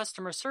up to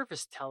customer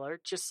service teller,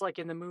 just like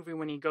in the movie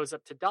when he goes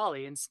up to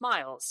Dolly and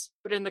smiles.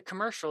 But in the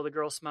commercial, the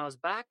girl smiles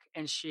back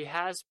and she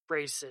has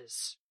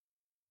braces.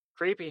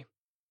 Creepy.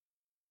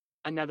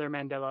 Another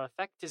Mandela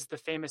effect is the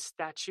famous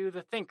statue,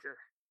 The Thinker,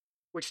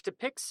 which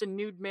depicts a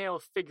nude male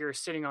figure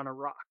sitting on a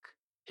rock,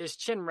 his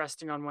chin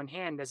resting on one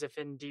hand as if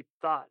in deep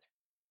thought.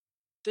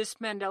 This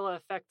Mandela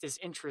effect is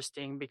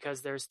interesting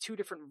because there's two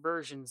different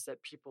versions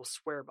that people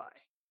swear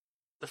by.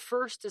 The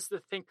first is the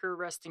thinker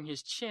resting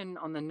his chin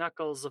on the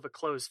knuckles of a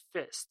closed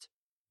fist.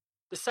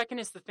 The second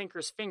is the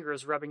thinker's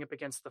fingers rubbing up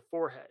against the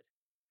forehead.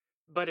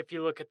 But if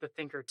you look at the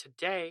thinker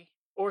today,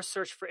 or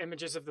search for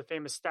images of the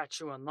famous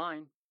statue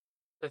online,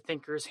 the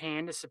thinker's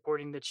hand is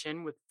supporting the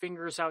chin with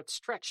fingers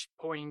outstretched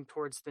pointing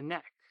towards the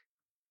neck.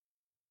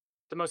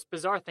 The most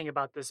bizarre thing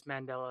about this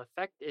Mandela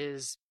effect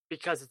is,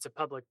 because it's a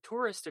public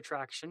tourist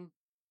attraction,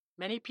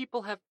 many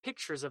people have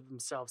pictures of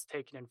themselves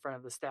taken in front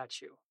of the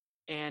statue.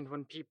 And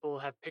when people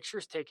have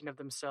pictures taken of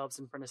themselves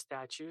in front of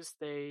statues,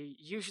 they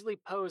usually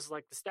pose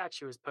like the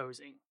statue is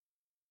posing.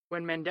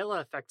 When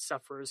Mandela effect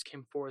sufferers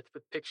came forth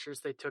with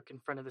pictures they took in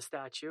front of the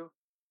statue,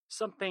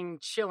 something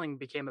chilling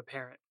became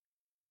apparent.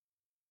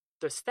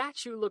 The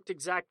statue looked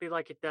exactly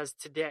like it does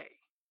today,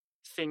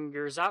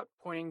 fingers out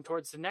pointing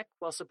towards the neck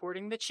while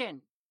supporting the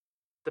chin.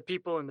 The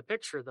people in the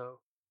picture, though,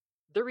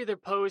 they're either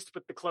posed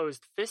with the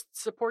closed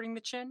fists supporting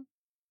the chin,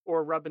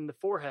 or rubbing the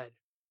forehead.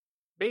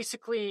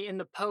 Basically in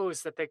the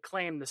pose that they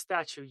claim the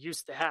statue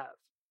used to have.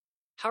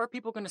 How are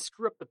people going to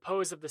screw up the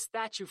pose of the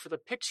statue for the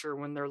picture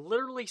when they're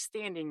literally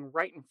standing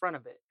right in front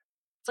of it?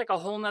 It's like a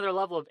whole nother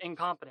level of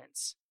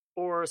incompetence.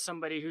 Or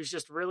somebody who's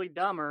just really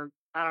dumb or,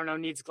 I don't know,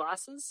 needs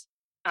glasses?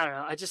 I don't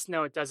know, I just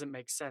know it doesn't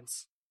make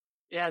sense.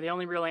 Yeah, the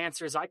only real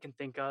answers I can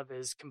think of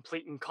is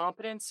complete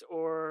incompetence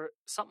or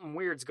something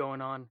weird's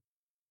going on.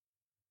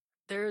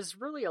 There's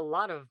really a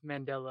lot of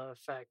Mandela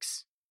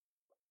effects.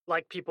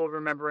 Like people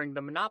remembering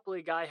the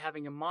Monopoly guy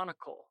having a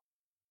monocle,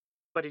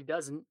 but he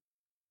doesn't.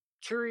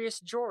 Curious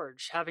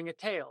George having a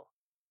tail,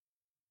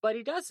 but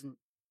he doesn't.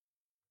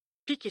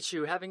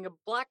 Pikachu having a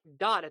black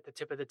dot at the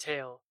tip of the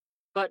tail,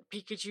 but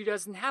Pikachu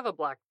doesn't have a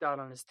black dot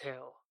on his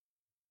tail.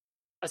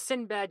 A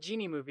Sinbad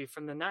Genie movie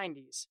from the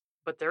 90s,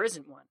 but there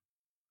isn't one.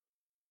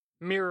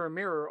 Mirror,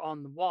 mirror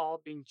on the wall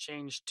being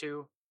changed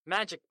to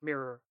magic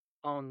mirror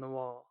on the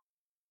wall.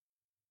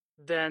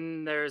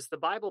 Then there's the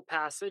Bible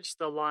passage,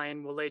 the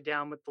lion will lay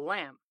down with the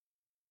lamb.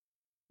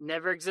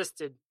 Never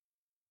existed.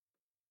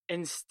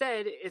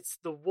 Instead, it's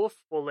the wolf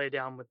will lay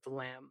down with the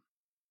lamb.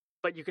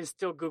 But you can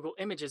still Google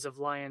images of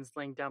lions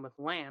laying down with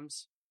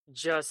lambs,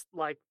 just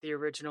like the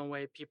original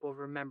way people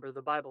remember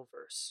the Bible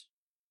verse.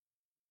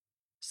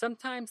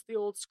 Sometimes the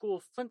old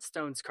school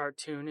Flintstones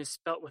cartoon is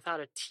spelt without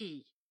a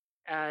T,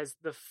 as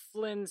the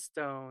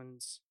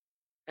Flintstones.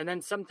 And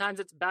then sometimes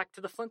it's back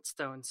to the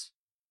Flintstones.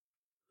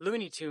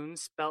 Looney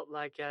Tunes spelt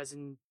like as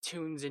in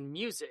tunes in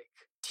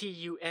music,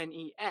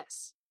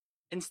 Tunes,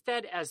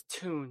 instead as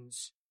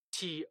tunes,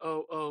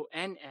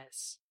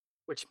 Toons,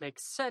 which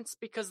makes sense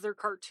because they're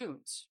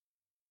cartoons.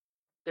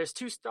 There's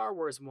two Star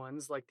Wars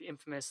ones, like the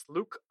infamous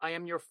Luke, I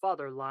am your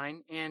father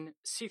line, and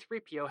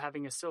C-3PO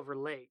having a silver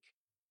leg.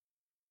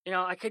 You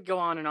know, I could go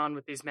on and on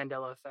with these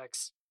Mandela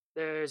effects.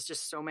 There's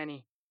just so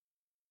many.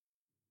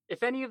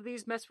 If any of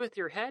these mess with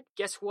your head,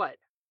 guess what?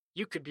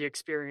 You could be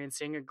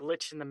experiencing a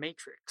glitch in the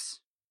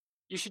Matrix.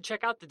 You should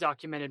check out the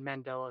documented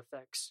Mandela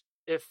effects,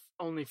 if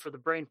only for the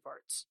brain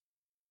farts.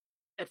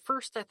 At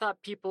first, I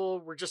thought people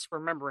were just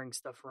remembering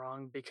stuff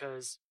wrong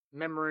because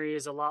memory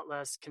is a lot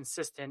less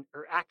consistent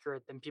or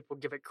accurate than people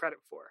give it credit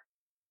for.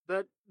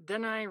 But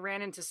then I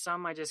ran into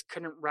some I just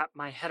couldn't wrap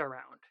my head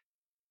around.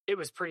 It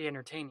was pretty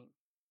entertaining.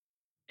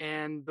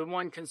 And the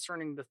one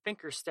concerning the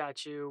Thinker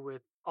statue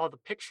with all the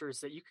pictures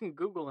that you can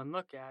Google and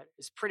look at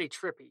is pretty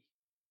trippy.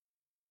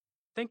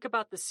 Think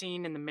about the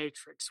scene in The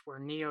Matrix where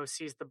Neo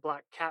sees the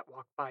black cat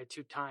walk by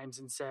 2 times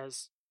and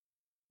says,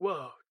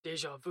 "Whoa,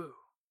 deja vu."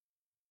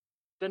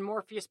 Then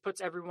Morpheus puts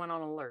everyone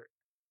on alert,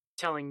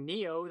 telling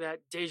Neo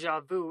that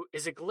deja vu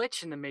is a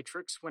glitch in the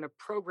Matrix when a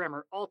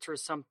programmer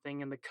alters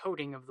something in the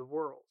coding of the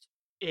world.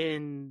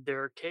 In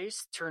their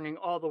case, turning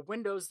all the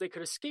windows they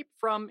could escape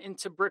from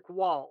into brick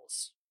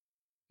walls.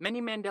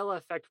 Many Mandela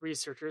effect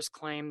researchers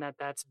claim that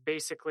that's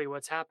basically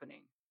what's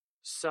happening.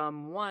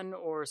 Someone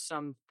or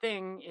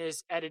something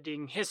is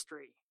editing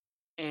history,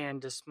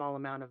 and a small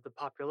amount of the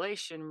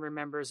population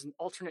remembers an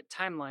alternate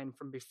timeline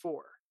from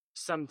before.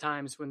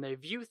 Sometimes when they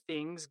view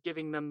things,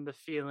 giving them the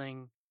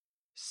feeling,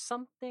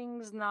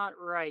 something's not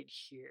right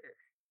here.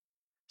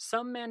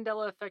 Some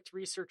Mandela effect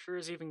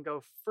researchers even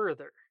go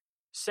further,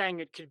 saying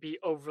it could be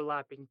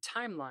overlapping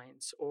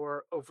timelines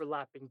or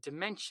overlapping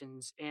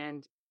dimensions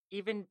and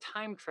even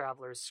time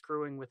travelers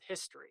screwing with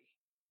history.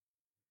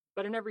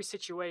 But in every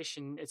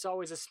situation, it's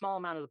always a small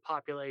amount of the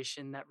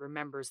population that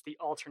remembers the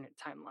alternate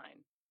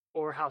timeline,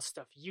 or how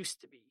stuff used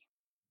to be,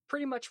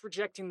 pretty much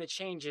rejecting the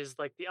changes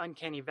like the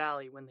uncanny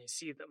valley when they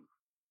see them.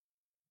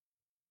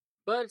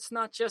 But it's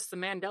not just the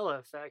Mandela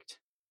effect.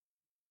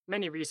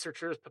 Many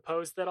researchers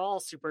propose that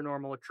all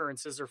supernormal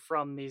occurrences are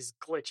from these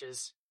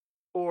glitches,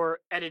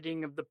 or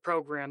editing of the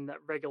program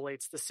that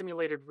regulates the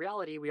simulated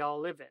reality we all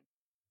live in,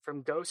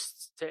 from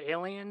ghosts to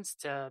aliens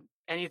to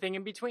anything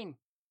in between.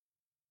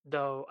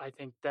 Though I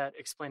think that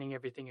explaining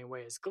everything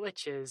away as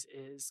glitches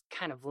is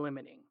kind of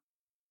limiting.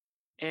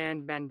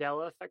 And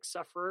Mandela effect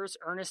sufferers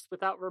earnest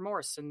without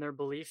remorse in their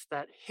belief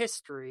that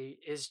history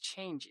is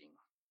changing.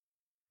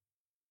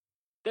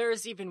 There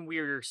is even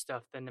weirder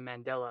stuff than the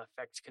Mandela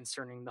effect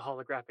concerning the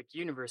holographic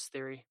universe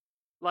theory,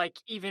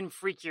 like even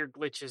freakier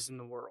glitches in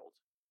the world,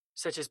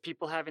 such as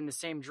people having the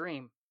same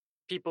dream,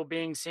 people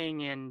being seen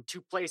in 2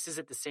 places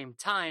at the same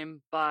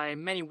time by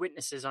many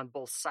witnesses on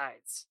both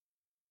sides.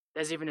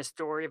 There's even a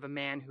story of a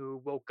man who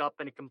woke up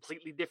in a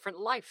completely different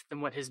life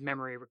than what his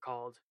memory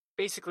recalled,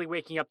 basically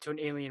waking up to an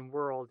alien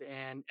world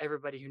and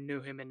everybody who knew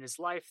him in his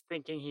life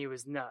thinking he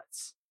was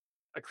nuts.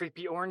 A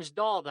creepy orange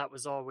doll that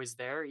was always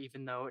there,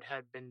 even though it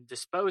had been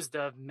disposed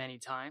of many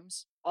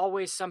times,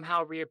 always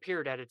somehow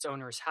reappeared at its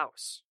owner's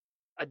house.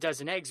 A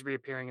dozen eggs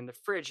reappearing in the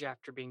fridge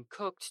after being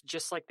cooked,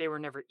 just like they were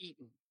never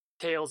eaten.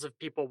 Tales of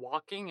people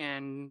walking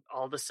and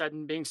all of a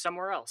sudden being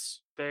somewhere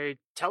else. They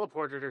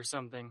teleported or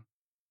something.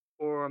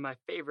 Or my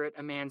favorite,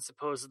 a man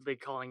supposedly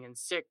calling in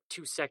sick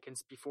 2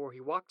 seconds before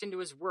he walked into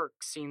his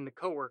work, seeing the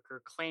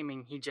coworker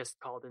claiming he just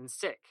called in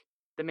sick.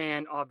 The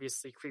man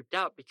obviously creeped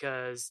out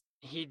because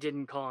he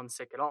didn't call in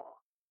sick at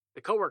all.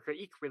 The coworker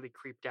equally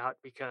creeped out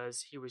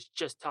because he was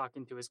just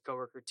talking to his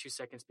coworker 2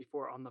 seconds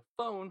before on the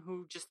phone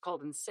who just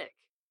called in sick.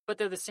 But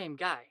they're the same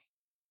guy.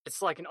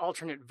 It's like an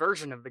alternate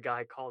version of the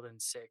guy called in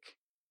sick.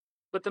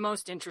 But the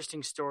most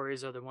interesting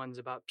stories are the ones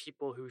about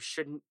people who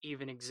shouldn't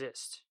even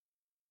exist.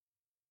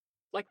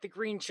 Like the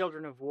Green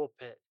Children of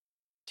Woolpit,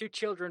 2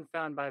 children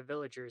found by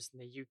villagers in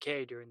the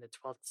UK during the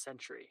 12th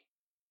century.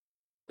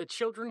 The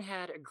children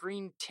had a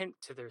green tint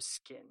to their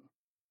skin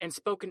and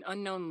spoke an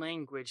unknown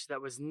language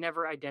that was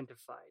never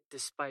identified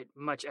despite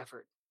much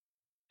effort.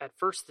 At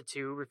first the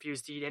 2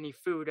 refused to eat any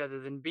food other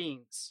than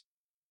beans.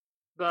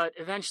 But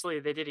eventually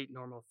they did eat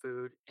normal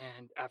food,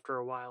 and after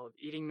a while of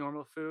eating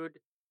normal food,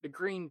 the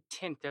green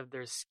tint of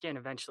their skin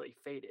eventually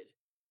faded,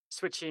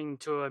 switching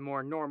to a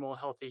more normal,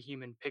 healthy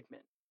human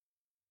pigment.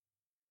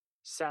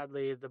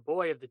 Sadly, the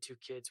boy of the 2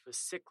 kids was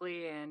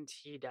sickly and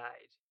he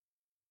died.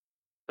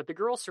 But the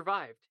girl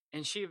survived,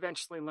 and she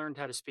eventually learned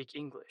how to speak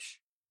English.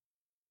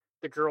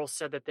 The girl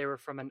said that they were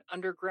from an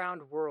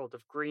underground world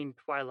of green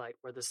twilight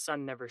where the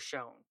sun never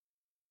shone.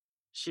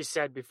 She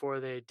said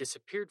before they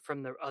disappeared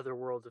from the other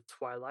world of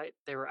twilight,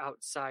 they were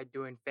outside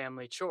doing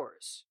family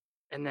chores.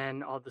 And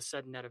then all of a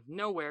sudden, out of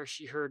nowhere,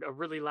 she heard a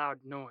really loud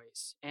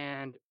noise,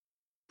 and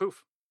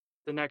poof,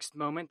 the next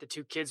moment the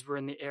 2 kids were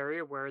in the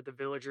area where the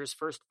villagers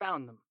first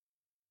found them.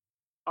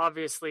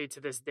 Obviously, to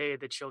this day,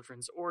 the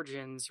children's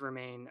origins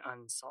remain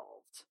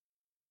unsolved.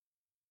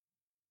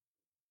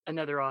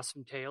 Another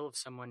awesome tale of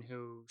someone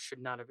who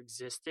should not have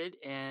existed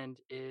and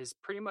is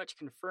pretty much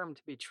confirmed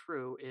to be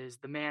true is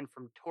The Man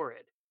from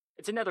Torrid.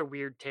 It's another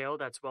weird tale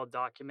that's well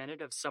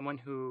documented of someone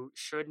who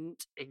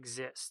shouldn't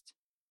exist.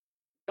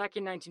 Back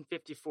in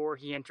 1954,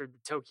 he entered the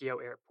Tokyo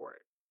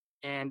airport,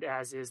 and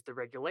as is the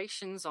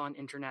regulations on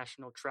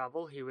international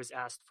travel, he was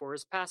asked for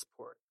his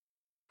passport.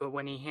 But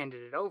when he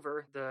handed it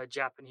over, the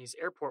Japanese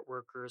airport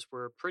workers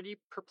were pretty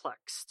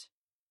perplexed.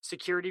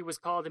 Security was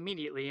called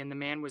immediately, and the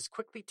man was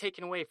quickly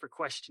taken away for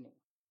questioning.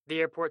 The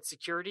airport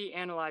security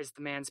analyzed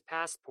the man's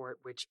passport,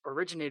 which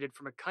originated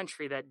from a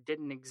country that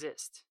didn't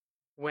exist.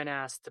 When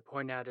asked to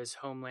point out his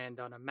homeland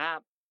on a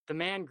map, the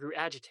man grew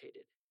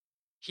agitated.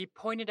 He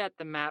pointed at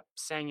the map,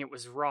 saying it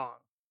was wrong,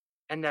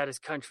 and that his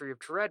country of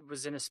Tered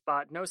was in a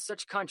spot no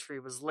such country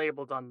was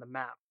labeled on the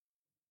map.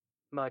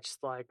 Much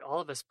like all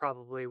of us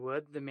probably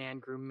would, the man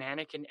grew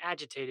manic and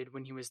agitated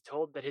when he was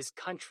told that his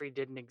country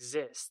didn't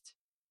exist.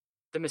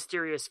 The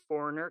mysterious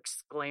foreigner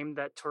exclaimed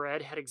that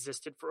Tered had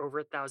existed for over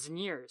 1,000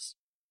 years.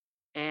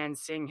 And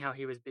seeing how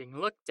he was being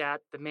looked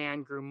at, the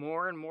man grew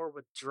more and more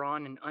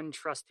withdrawn and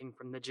untrusting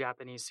from the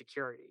Japanese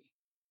security.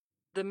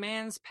 The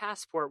man's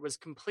passport was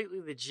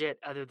completely legit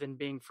other than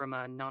being from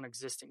a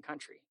non-existent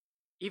country,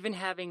 even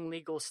having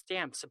legal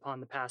stamps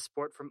upon the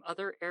passport from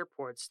other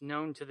airports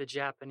known to the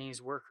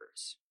Japanese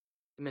workers.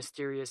 The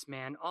mysterious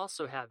man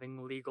also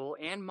having legal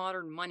and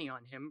modern money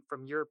on him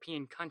from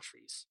European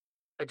countries,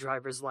 a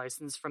driver's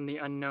license from the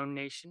unknown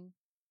nation,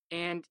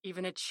 and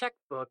even a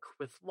checkbook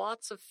with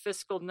lots of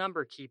fiscal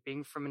number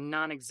keeping from a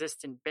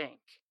non-existent bank.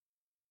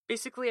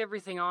 Basically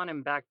everything on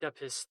him backed up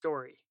his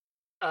story,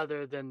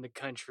 other than the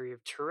country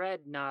of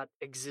Tered not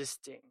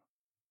existing.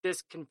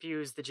 This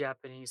confused the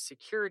Japanese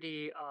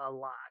security a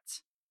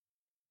lot.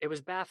 It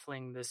was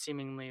baffling, the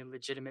seemingly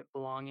legitimate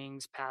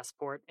belongings,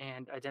 passport,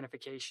 and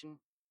identification.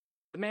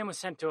 The man was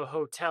sent to a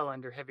hotel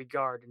under heavy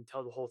guard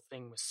until the whole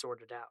thing was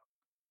sorted out.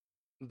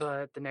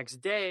 But the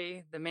next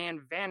day, the man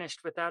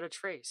vanished without a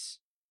trace.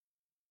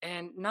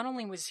 And not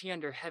only was he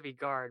under heavy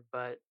guard,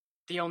 but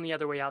the only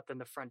other way out than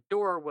the front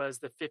door was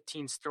the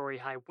 15-story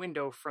high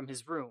window from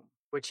his room,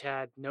 which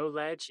had no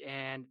ledge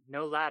and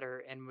no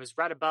ladder and was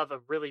right above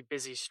a really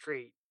busy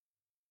street.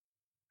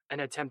 An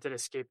attempted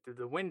escape through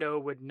the window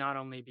would not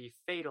only be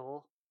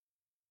fatal,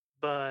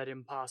 but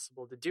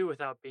impossible to do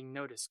without being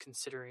noticed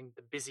considering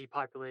the busy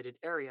populated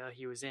area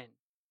he was in.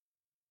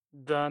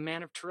 The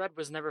man of Tered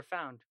was never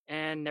found,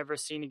 and never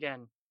seen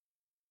again.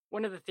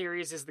 One of the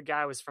theories is the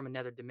guy was from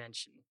another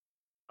dimension.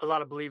 A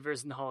lot of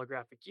believers in the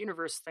holographic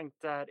universe think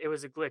that it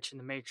was a glitch in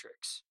the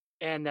Matrix,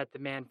 and that the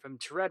man from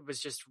Tered was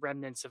just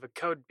remnants of a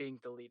code being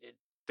deleted,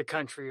 the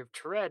country of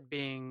Tered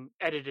being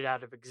edited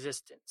out of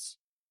existence.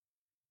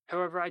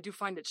 However, I do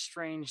find it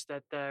strange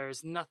that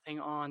there's nothing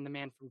on the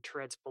man from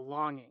Tered's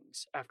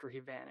belongings after he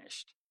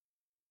vanished.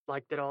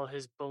 Like, did all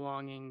his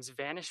belongings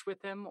vanish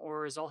with him,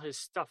 or is all his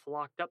stuff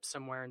locked up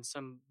somewhere in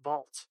some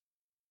vault?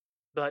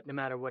 But no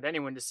matter what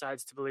anyone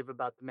decides to believe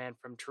about the man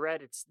from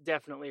Tered, it's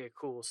definitely a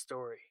cool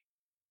story.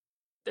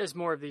 There's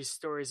more of these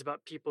stories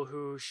about people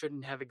who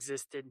shouldn't have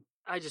existed.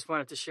 I just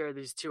wanted to share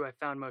these two I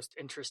found most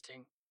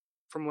interesting.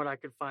 From what I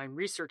could find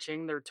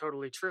researching, they're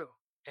totally true,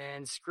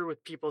 and screw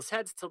with people's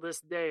heads till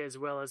this day as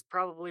well as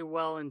probably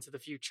well into the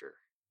future.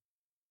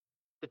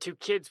 The two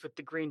kids with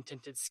the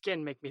green-tinted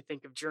skin make me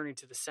think of Journey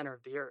to the Center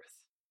of the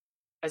Earth.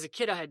 As a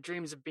kid, I had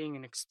dreams of being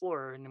an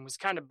explorer and was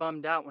kind of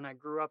bummed out when I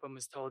grew up and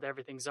was told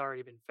everything's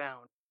already been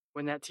found.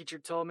 When that teacher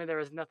told me there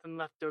was nothing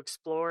left to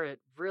explore, it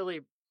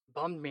really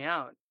bummed me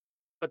out.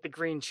 But the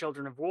green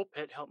children of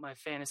Woolpit helped my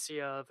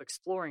fantasy of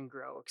exploring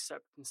grow,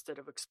 except instead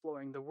of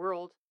exploring the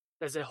world,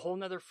 there's a whole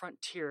nother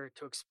frontier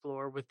to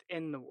explore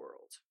within the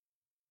world.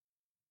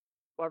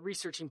 While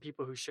researching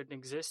people who shouldn't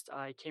exist,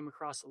 I came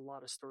across a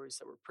lot of stories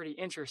that were pretty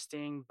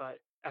interesting, but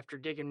after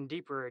digging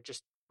deeper, it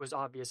just was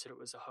obvious that it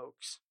was a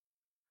hoax.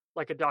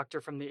 Like a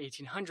doctor from the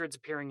 1800s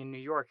appearing in New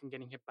York and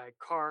getting hit by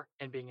a car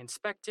and being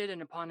inspected,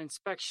 and upon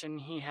inspection,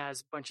 he has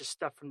a bunch of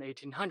stuff from the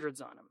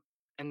 1800s on him.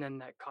 And then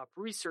that cop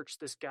researched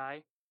this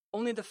guy,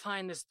 only to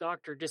find this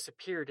doctor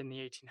disappeared in the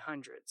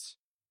 1800s.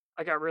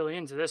 I got really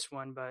into this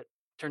one, but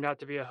turned out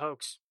to be a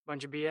hoax,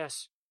 bunch of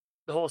BS.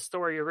 The whole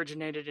story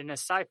originated in a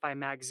sci-fi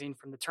magazine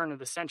from the turn of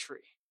the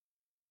century.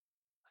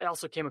 I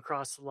also came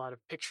across a lot of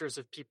pictures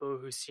of people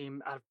who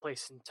seem out of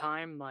place in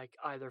time, like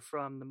either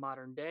from the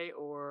modern day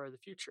or the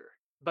future,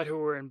 but who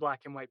were in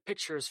black and white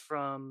pictures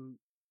from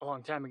a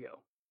long time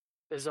ago.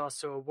 There's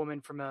also a woman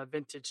from a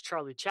vintage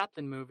Charlie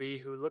Chaplin movie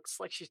who looks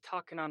like she's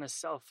talking on a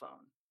cell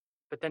phone.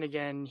 But then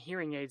again,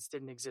 hearing aids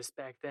didn't exist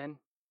back then.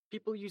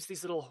 People use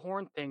these little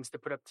horn things to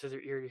put up to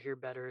their ear to hear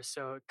better,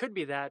 so it could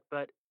be that,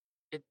 but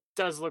it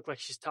does look like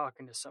she's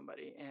talking to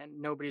somebody,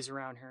 and nobody's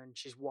around her, and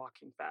she's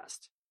walking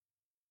fast.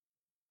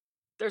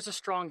 There's a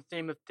strong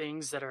theme of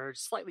things that are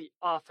slightly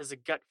off as a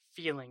gut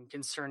feeling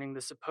concerning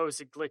the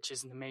supposed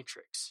glitches in the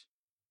Matrix.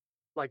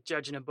 Like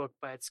judging a book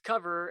by its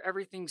cover,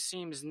 everything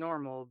seems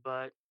normal,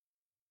 but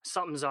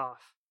something's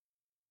off.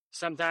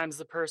 Sometimes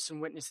the person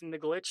witnessing the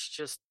glitch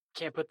just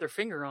can't put their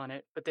finger on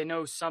it, but they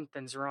know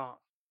something's wrong.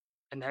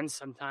 And then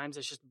sometimes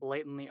it's just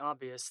blatantly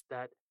obvious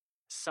that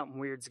something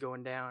weird's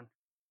going down.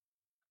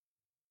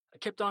 I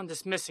kept on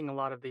dismissing a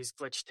lot of these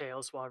glitch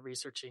tales while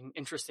researching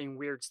interesting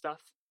weird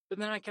stuff, but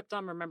then I kept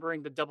on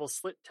remembering the double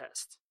slit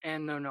test,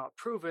 and though not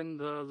proven,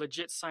 the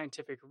legit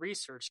scientific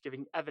research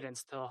giving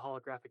evidence to the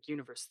holographic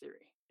universe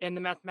theory, and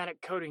the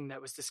mathematic coding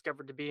that was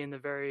discovered to be in the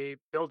very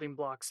building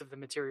blocks of the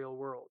material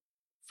world,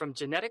 from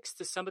genetics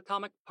to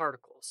subatomic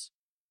particles.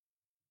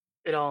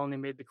 It all only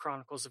made the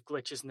chronicles of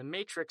glitches in the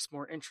Matrix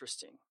more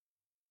interesting.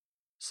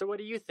 So what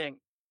do you think?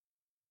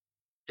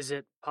 Is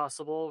it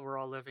possible we're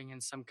all living in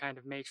some kind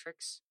of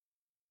matrix?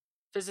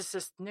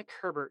 Physicist Nick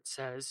Herbert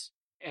says,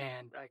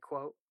 and I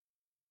quote,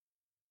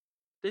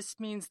 "This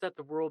means that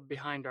the world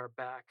behind our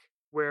back,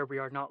 where we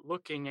are not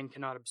looking and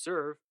cannot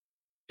observe,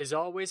 is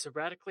always a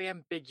radically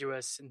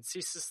ambiguous and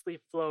ceaselessly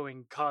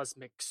flowing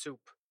cosmic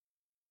soup."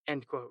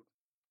 End quote.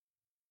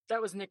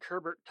 That was Nick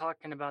Herbert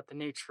talking about the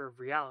nature of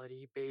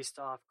reality based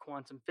off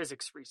quantum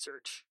physics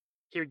research.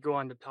 He would go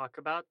on to talk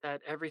about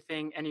that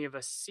everything any of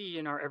us see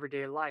in our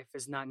everyday life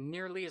is not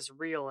nearly as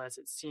real as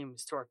it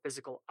seems to our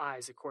physical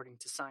eyes according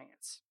to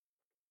science.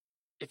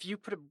 If you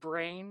put a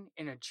brain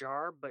in a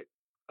jar, but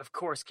of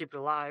course keep it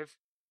alive,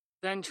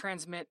 then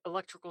transmit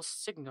electrical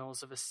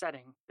signals of a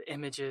setting, the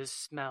images,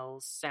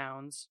 smells,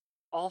 sounds,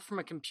 all from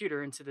a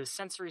computer into the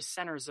sensory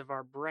centers of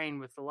our brain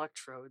with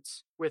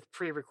electrodes, with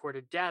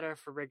pre-recorded data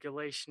for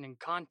regulation and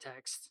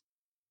context,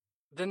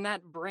 then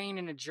that brain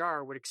in a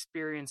jar would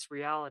experience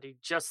reality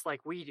just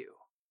like we do.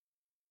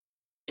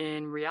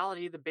 In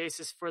reality, the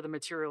basis for the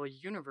material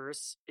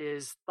universe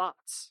is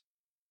thoughts.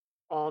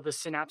 All the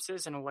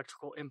synapses and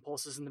electrical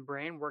impulses in the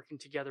brain working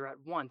together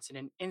at once in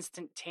an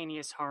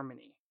instantaneous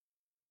harmony.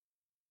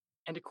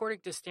 And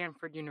according to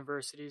Stanford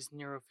University's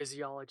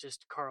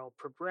neurophysiologist Carl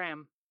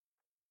Prabram,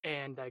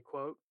 and I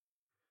quote,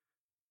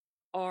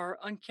 "Our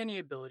uncanny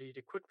ability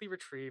to quickly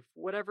retrieve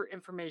whatever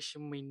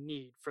information we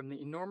need from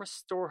the enormous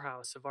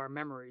storehouse of our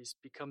memories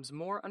becomes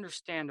more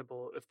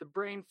understandable if the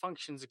brain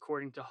functions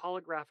according to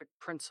holographic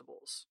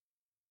principles.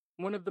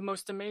 One of the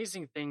most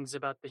amazing things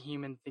about the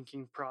human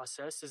thinking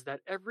process is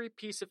that every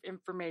piece of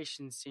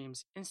information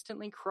seems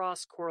instantly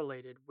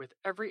cross-correlated with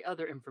every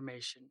other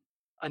information,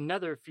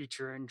 another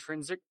feature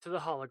intrinsic to the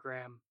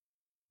hologram."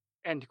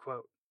 End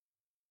quote.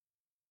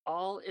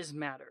 All is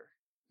matter.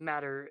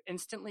 Matter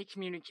instantly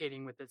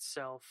communicating with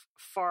itself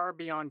far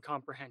beyond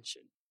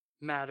comprehension.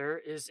 Matter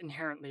is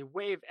inherently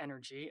wave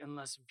energy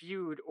unless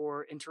viewed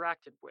or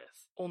interacted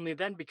with, only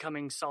then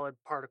becoming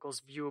solid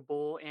particles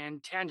viewable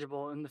and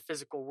tangible in the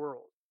physical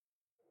world.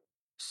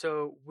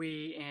 So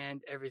we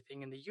and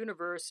everything in the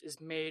universe is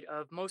made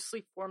of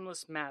mostly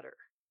formless matter.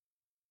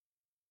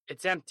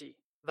 It's empty,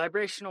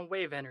 vibrational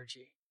wave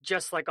energy,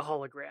 just like a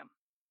hologram.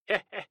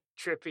 Heh,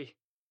 trippy.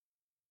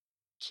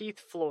 Keith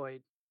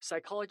Floyd,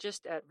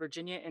 psychologist at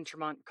Virginia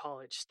Intermont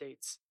College,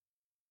 states,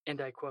 and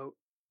I quote,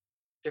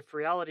 "If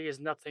reality is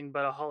nothing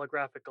but a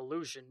holographic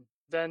illusion,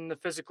 then the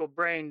physical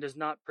brain does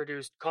not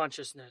produce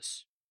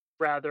consciousness.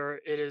 Rather,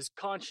 it is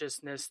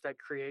consciousness that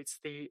creates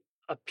the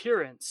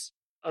appearance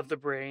of the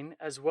brain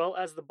as well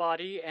as the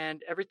body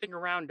and everything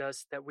around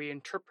us that we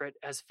interpret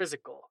as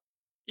physical.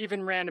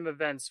 Even random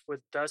events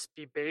would thus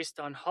be based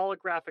on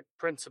holographic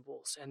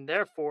principles and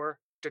therefore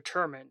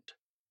determined."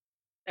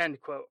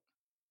 End quote.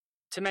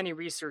 To many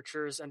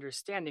researchers,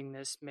 understanding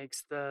this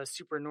makes the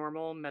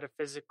supernormal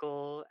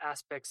metaphysical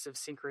aspects of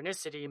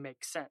synchronicity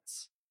make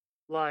sense.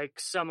 Like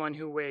someone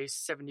who weighs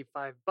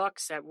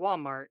 $75 at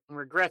Walmart and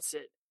regrets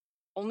it,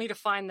 only to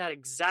find that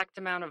exact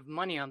amount of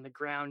money on the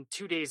ground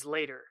 2 days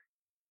later.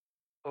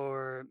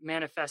 Or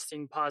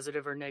manifesting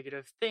positive or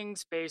negative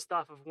things based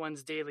off of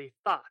one's daily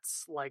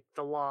thoughts, like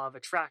the law of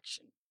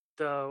attraction.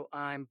 Though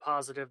I'm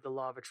positive the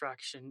law of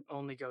attraction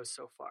only goes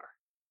so far.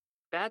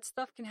 Bad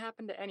stuff can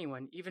happen to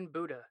anyone, even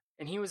Buddha,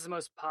 and he was the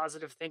most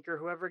positive thinker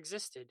who ever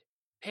existed.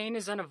 Pain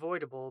is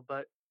unavoidable,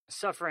 but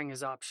suffering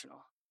is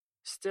optional.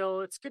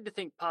 Still, it's good to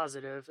think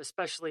positive,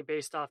 especially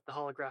based off the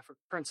holographic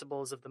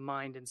principles of the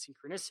mind and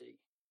synchronicity.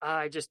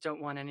 I just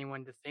don't want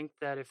anyone to think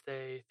that if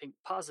they think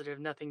positive,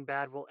 nothing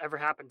bad will ever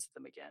happen to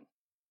them again,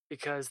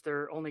 because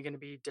they're only going to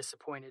be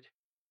disappointed.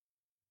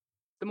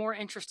 The more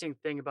interesting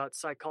thing about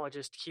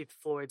psychologist Keith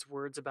Floyd's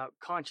words about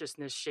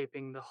consciousness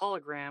shaping the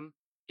hologram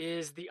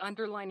is the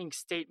underlining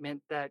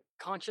statement that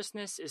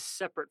consciousness is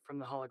separate from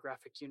the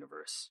holographic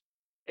universe,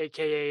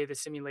 aka the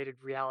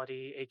simulated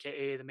reality,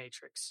 aka the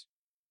Matrix.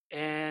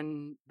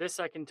 And this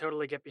I can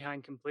totally get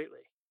behind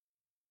completely.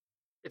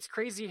 It's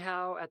crazy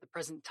how, at the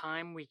present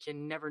time, we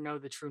can never know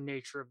the true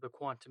nature of the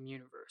quantum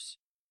universe.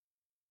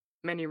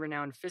 Many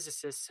renowned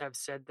physicists have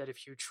said that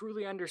if you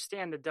truly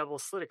understand the double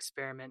slit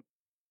experiment,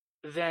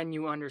 then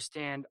you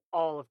understand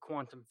all of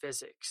quantum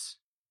physics.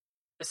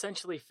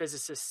 Essentially,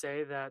 physicists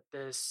say that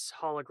this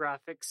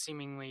holographic,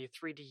 seemingly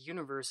 3D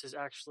universe is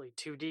actually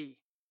 2D,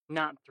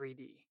 not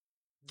 3D.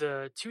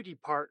 The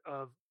 2D part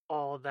of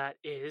all that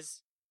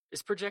is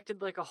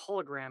projected like a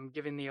hologram,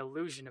 giving the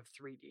illusion of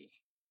 3D.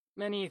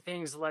 Many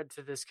things led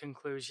to this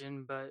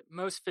conclusion, but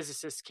most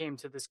physicists came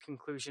to this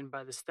conclusion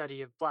by the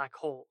study of black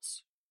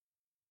holes.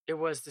 It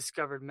was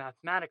discovered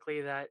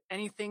mathematically that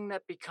anything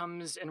that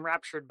becomes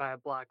enraptured by a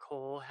black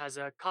hole has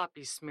a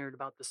copy smeared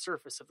about the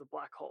surface of the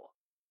black hole,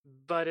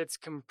 but it's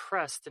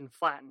compressed and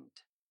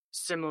flattened,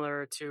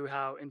 similar to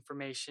how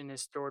information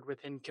is stored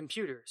within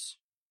computers.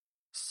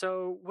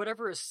 So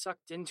whatever is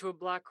sucked into a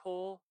black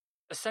hole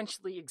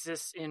essentially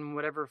exists in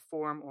whatever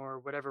form or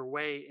whatever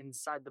way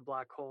inside the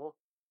black hole,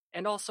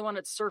 and also on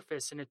its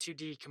surface in a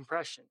 2D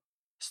compression,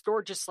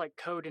 stored just like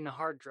code in a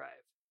hard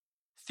drive.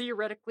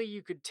 Theoretically,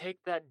 you could take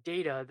that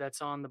data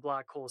that's on the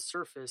black hole's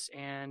surface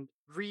and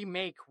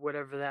remake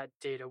whatever that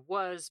data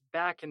was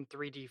back in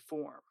 3D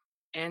form.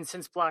 And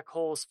since black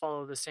holes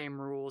follow the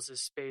same rules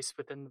as space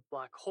within the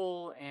black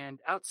hole and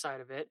outside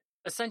of it,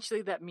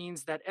 essentially that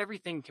means that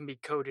everything can be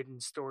coded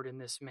and stored in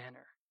this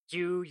manner.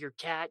 You, your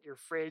cat, your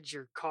fridge,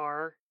 your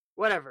car,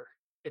 whatever.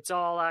 It's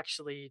all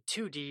actually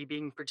 2D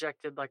being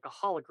projected like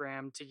a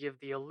hologram to give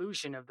the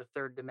illusion of the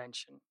third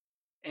dimension.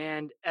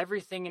 And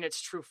everything in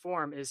its true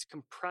form is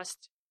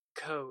compressed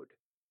code.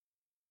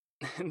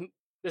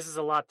 This is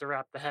a lot to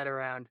wrap the head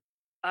around.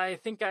 I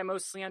think I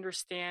mostly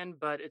understand,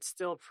 but it's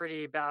still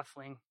pretty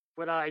baffling.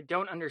 What I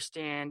don't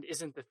understand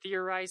isn't the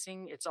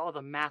theorizing, it's all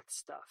the math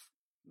stuff.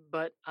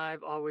 But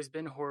I've always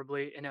been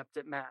horribly inept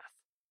at math.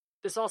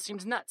 This all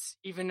seems nuts,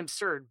 even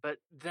absurd, but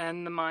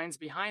then the minds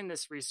behind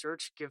this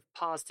research give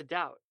pause to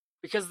doubt,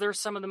 because they're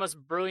some of the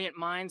most brilliant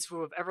minds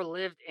who have ever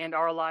lived and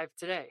are alive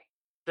today.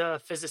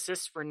 The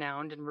physicists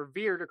renowned and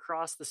revered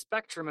across the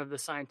spectrum of the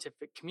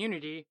scientific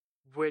community,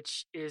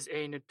 which is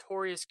a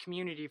notorious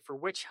community for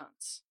witch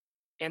hunts.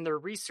 And their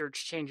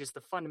research changes the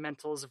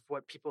fundamentals of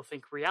what people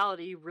think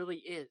reality really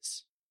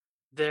is.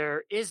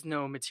 There is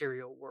no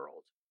material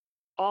world.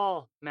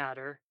 All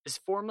matter is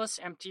formless,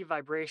 empty,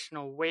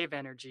 vibrational wave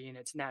energy in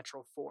its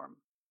natural form,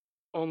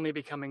 only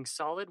becoming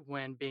solid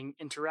when being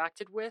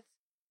interacted with,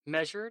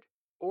 measured,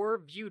 or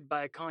viewed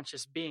by a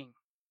conscious being,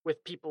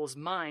 with people's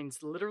minds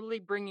literally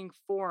bringing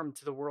form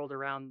to the world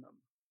around them.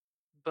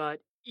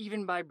 But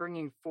even by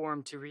bringing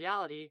form to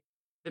reality,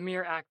 the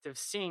mere act of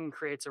seeing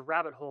creates a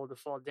rabbit hole to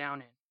fall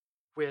down in,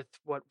 with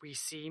what we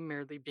see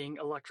merely being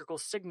electrical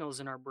signals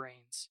in our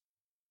brains.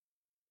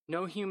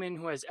 No human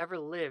who has ever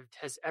lived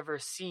has ever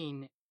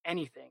seen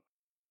anything.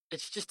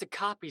 It's just a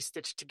copy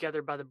stitched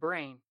together by the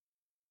brain.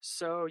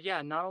 So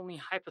yeah, not only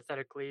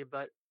hypothetically,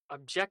 but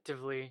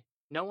objectively,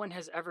 no one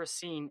has ever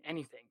seen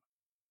anything.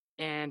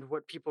 And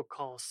what people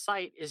call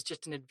sight is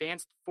just an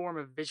advanced form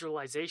of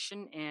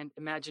visualization and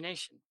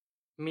imagination,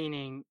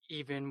 meaning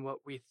even what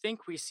we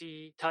think we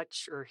see,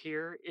 touch, or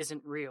hear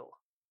isn't real,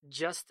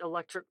 just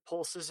electric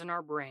pulses in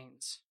our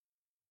brains.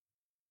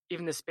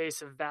 Even the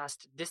space of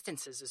vast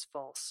distances is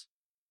false.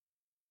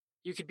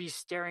 You could be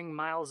staring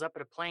miles up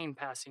at a plane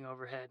passing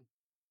overhead,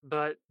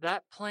 but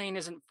that plane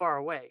isn't far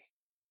away.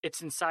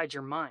 It's inside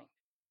your mind.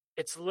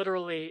 It's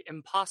literally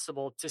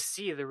impossible to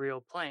see the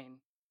real plane.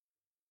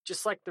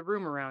 Just like the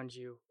room around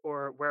you,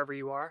 or wherever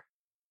you are,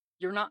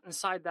 you're not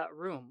inside that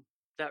room.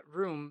 That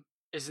room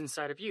is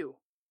inside of you.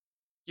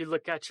 You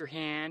look at your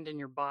hand and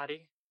your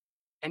body,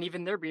 and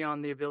even they're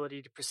beyond the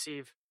ability to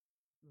perceive,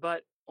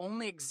 but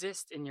only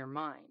exist in your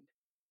mind.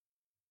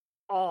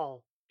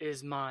 All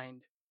is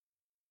mind.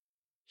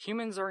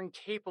 Humans are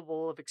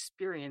incapable of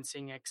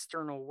experiencing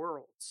external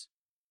worlds.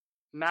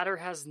 Matter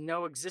has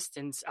no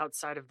existence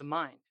outside of the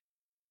mind.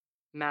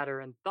 Matter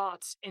and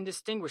thoughts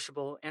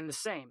indistinguishable and the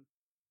same.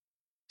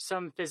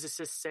 Some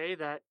physicists say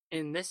that,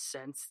 in this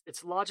sense,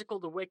 it's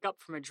logical to wake up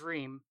from a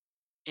dream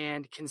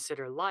and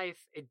consider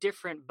life a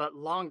different but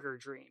longer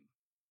dream.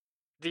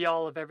 The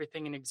all of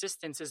everything in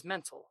existence is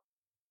mental.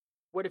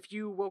 What if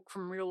you woke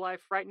from real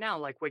life right now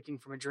like waking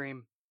from a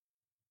dream?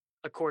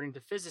 According to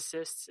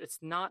physicists, it's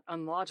not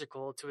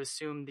unlogical to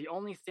assume the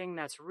only thing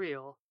that's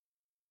real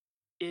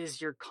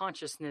is your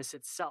consciousness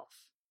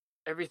itself.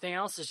 Everything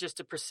else is just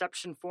a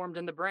perception formed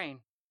in the brain.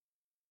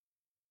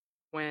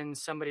 When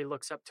somebody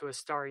looks up to a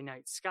starry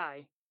night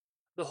sky,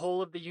 the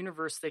whole of the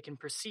universe they can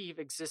perceive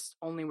exists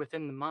only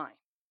within the mind.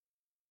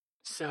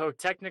 So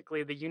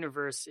technically, the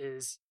universe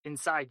is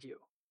inside you.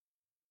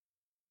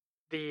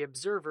 The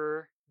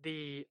observer,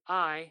 the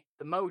I,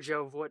 the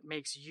mojo of what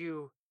makes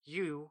you,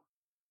 you.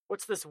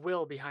 What's this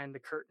will behind the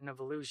curtain of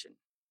illusion?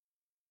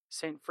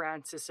 St.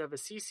 Francis of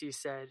Assisi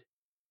said,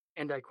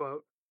 and I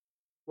quote,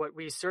 "What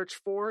we search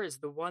for is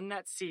the one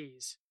that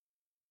sees."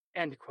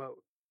 End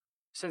quote.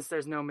 Since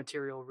there's no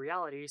material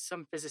reality,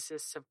 some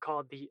physicists have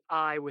called the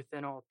I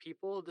within all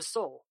people the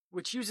soul,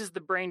 which uses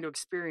the brain to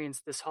experience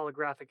this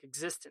holographic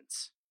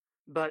existence.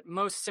 But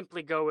most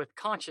simply go with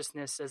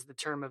consciousness as the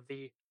term of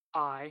the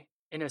I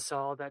in us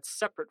all that's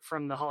separate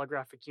from the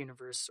holographic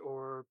universe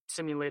or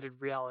simulated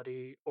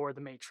reality or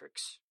the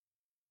matrix.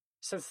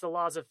 Since the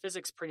laws of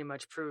physics pretty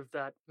much prove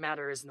that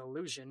matter is an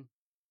illusion,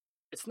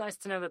 it's nice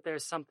to know that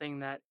there's something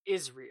that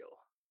is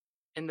real.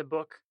 In the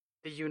book,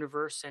 The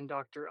Universe and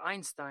Dr.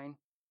 Einstein,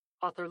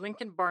 author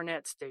Lincoln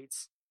Barnett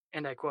states,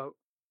 and I quote,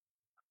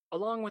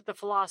 "Along with the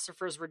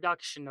philosopher's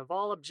reduction of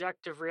all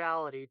objective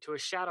reality to a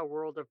shadow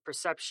world of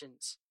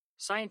perceptions,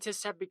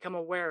 scientists have become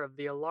aware of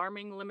the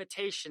alarming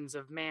limitations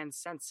of man's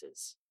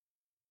senses."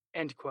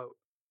 End quote.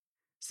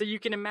 So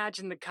you can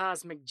imagine the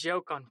cosmic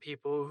joke on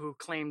people who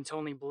claim to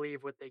only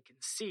believe what they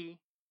can see,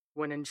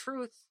 when in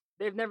truth,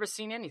 they've never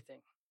seen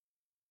anything.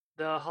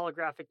 The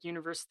holographic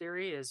universe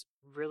theory is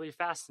really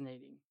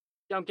fascinating.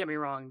 Don't get me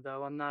wrong,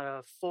 though, I'm not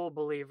a full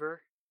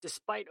believer,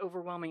 despite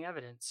overwhelming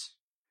evidence.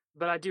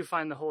 But I do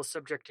find the whole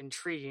subject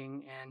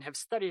intriguing and have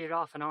studied it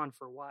off and on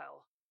for a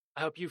while.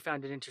 I hope you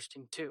found it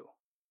interesting too.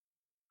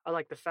 I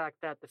like the fact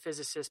that the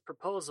physicists'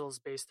 proposals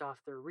based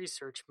off their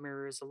research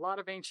mirrors a lot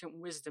of ancient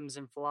wisdoms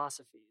and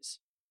philosophies.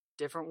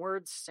 Different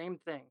words, same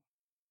thing.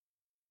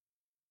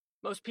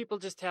 Most people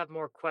just have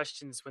more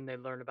questions when they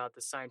learn about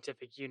the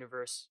scientific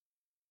universe.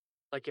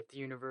 Like if the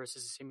universe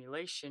is a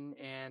simulation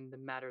and the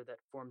matter that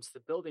forms the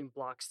building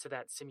blocks to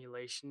that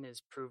simulation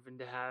is proven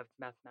to have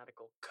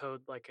mathematical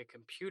code like a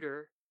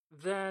computer,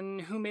 then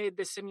who made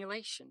the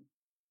simulation?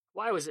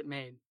 Why was it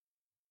made?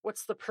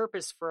 What's the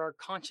purpose for our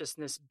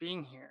consciousness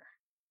being here?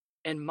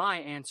 And my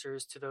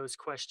answers to those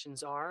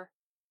questions are,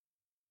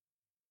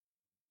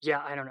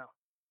 yeah, I don't know.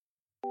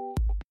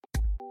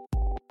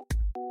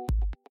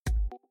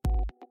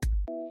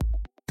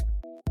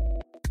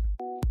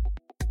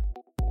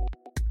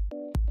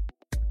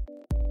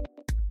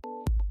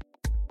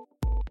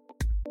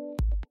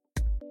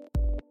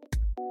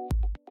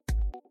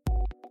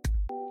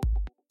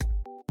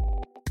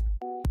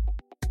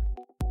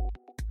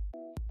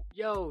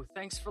 Yo,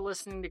 thanks for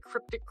listening to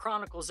Cryptic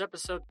Chronicles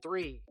Episode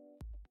 3.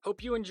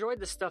 Hope you enjoyed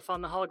the stuff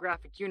on the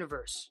holographic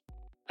universe.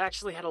 I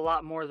actually had a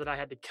lot more that I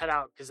had to cut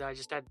out because I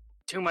just had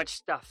too much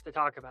stuff to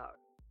talk about.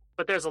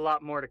 But there's a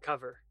lot more to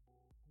cover.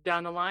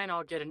 Down the line,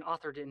 I'll get an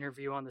author to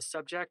interview on the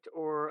subject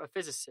or a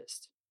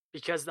physicist,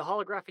 because the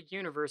holographic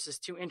universe is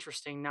too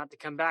interesting not to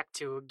come back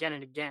to again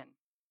and again.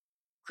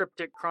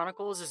 Cryptic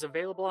Chronicles is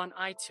available on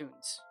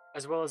iTunes,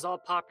 as well as all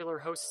popular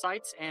host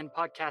sites and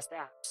podcast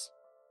apps.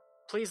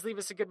 Please leave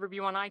us a good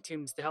review on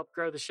iTunes to help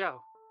grow the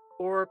show.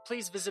 Or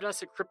please visit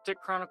us at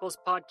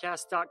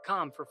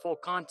crypticchroniclespodcast.com for full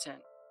content.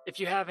 If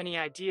you have any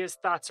ideas,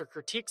 thoughts, or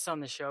critiques on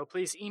the show,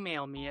 please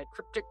email me at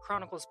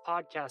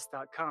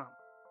crypticchroniclespodcast.com.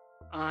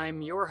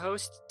 I'm your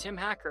host, Tim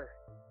Hacker.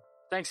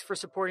 Thanks for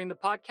supporting the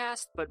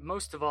podcast, but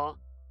most of all,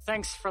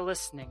 thanks for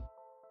listening.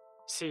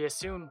 See you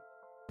soon.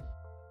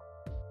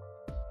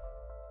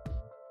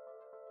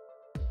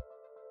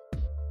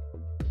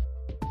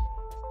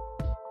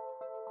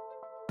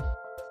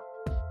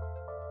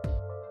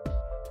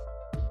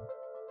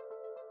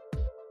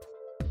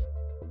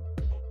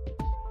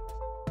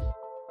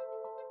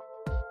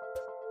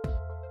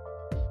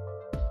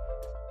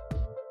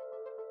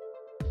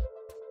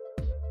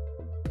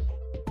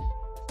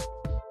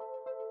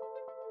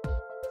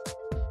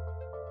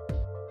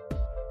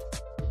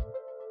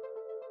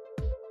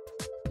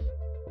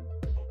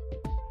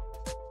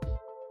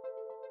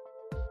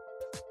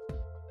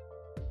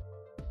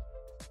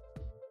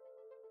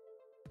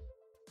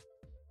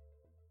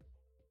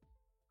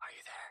 Are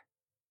you there?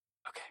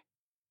 Okay.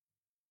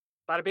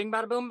 Bada bing,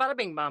 bada boom, bada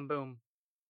bing, bom boom.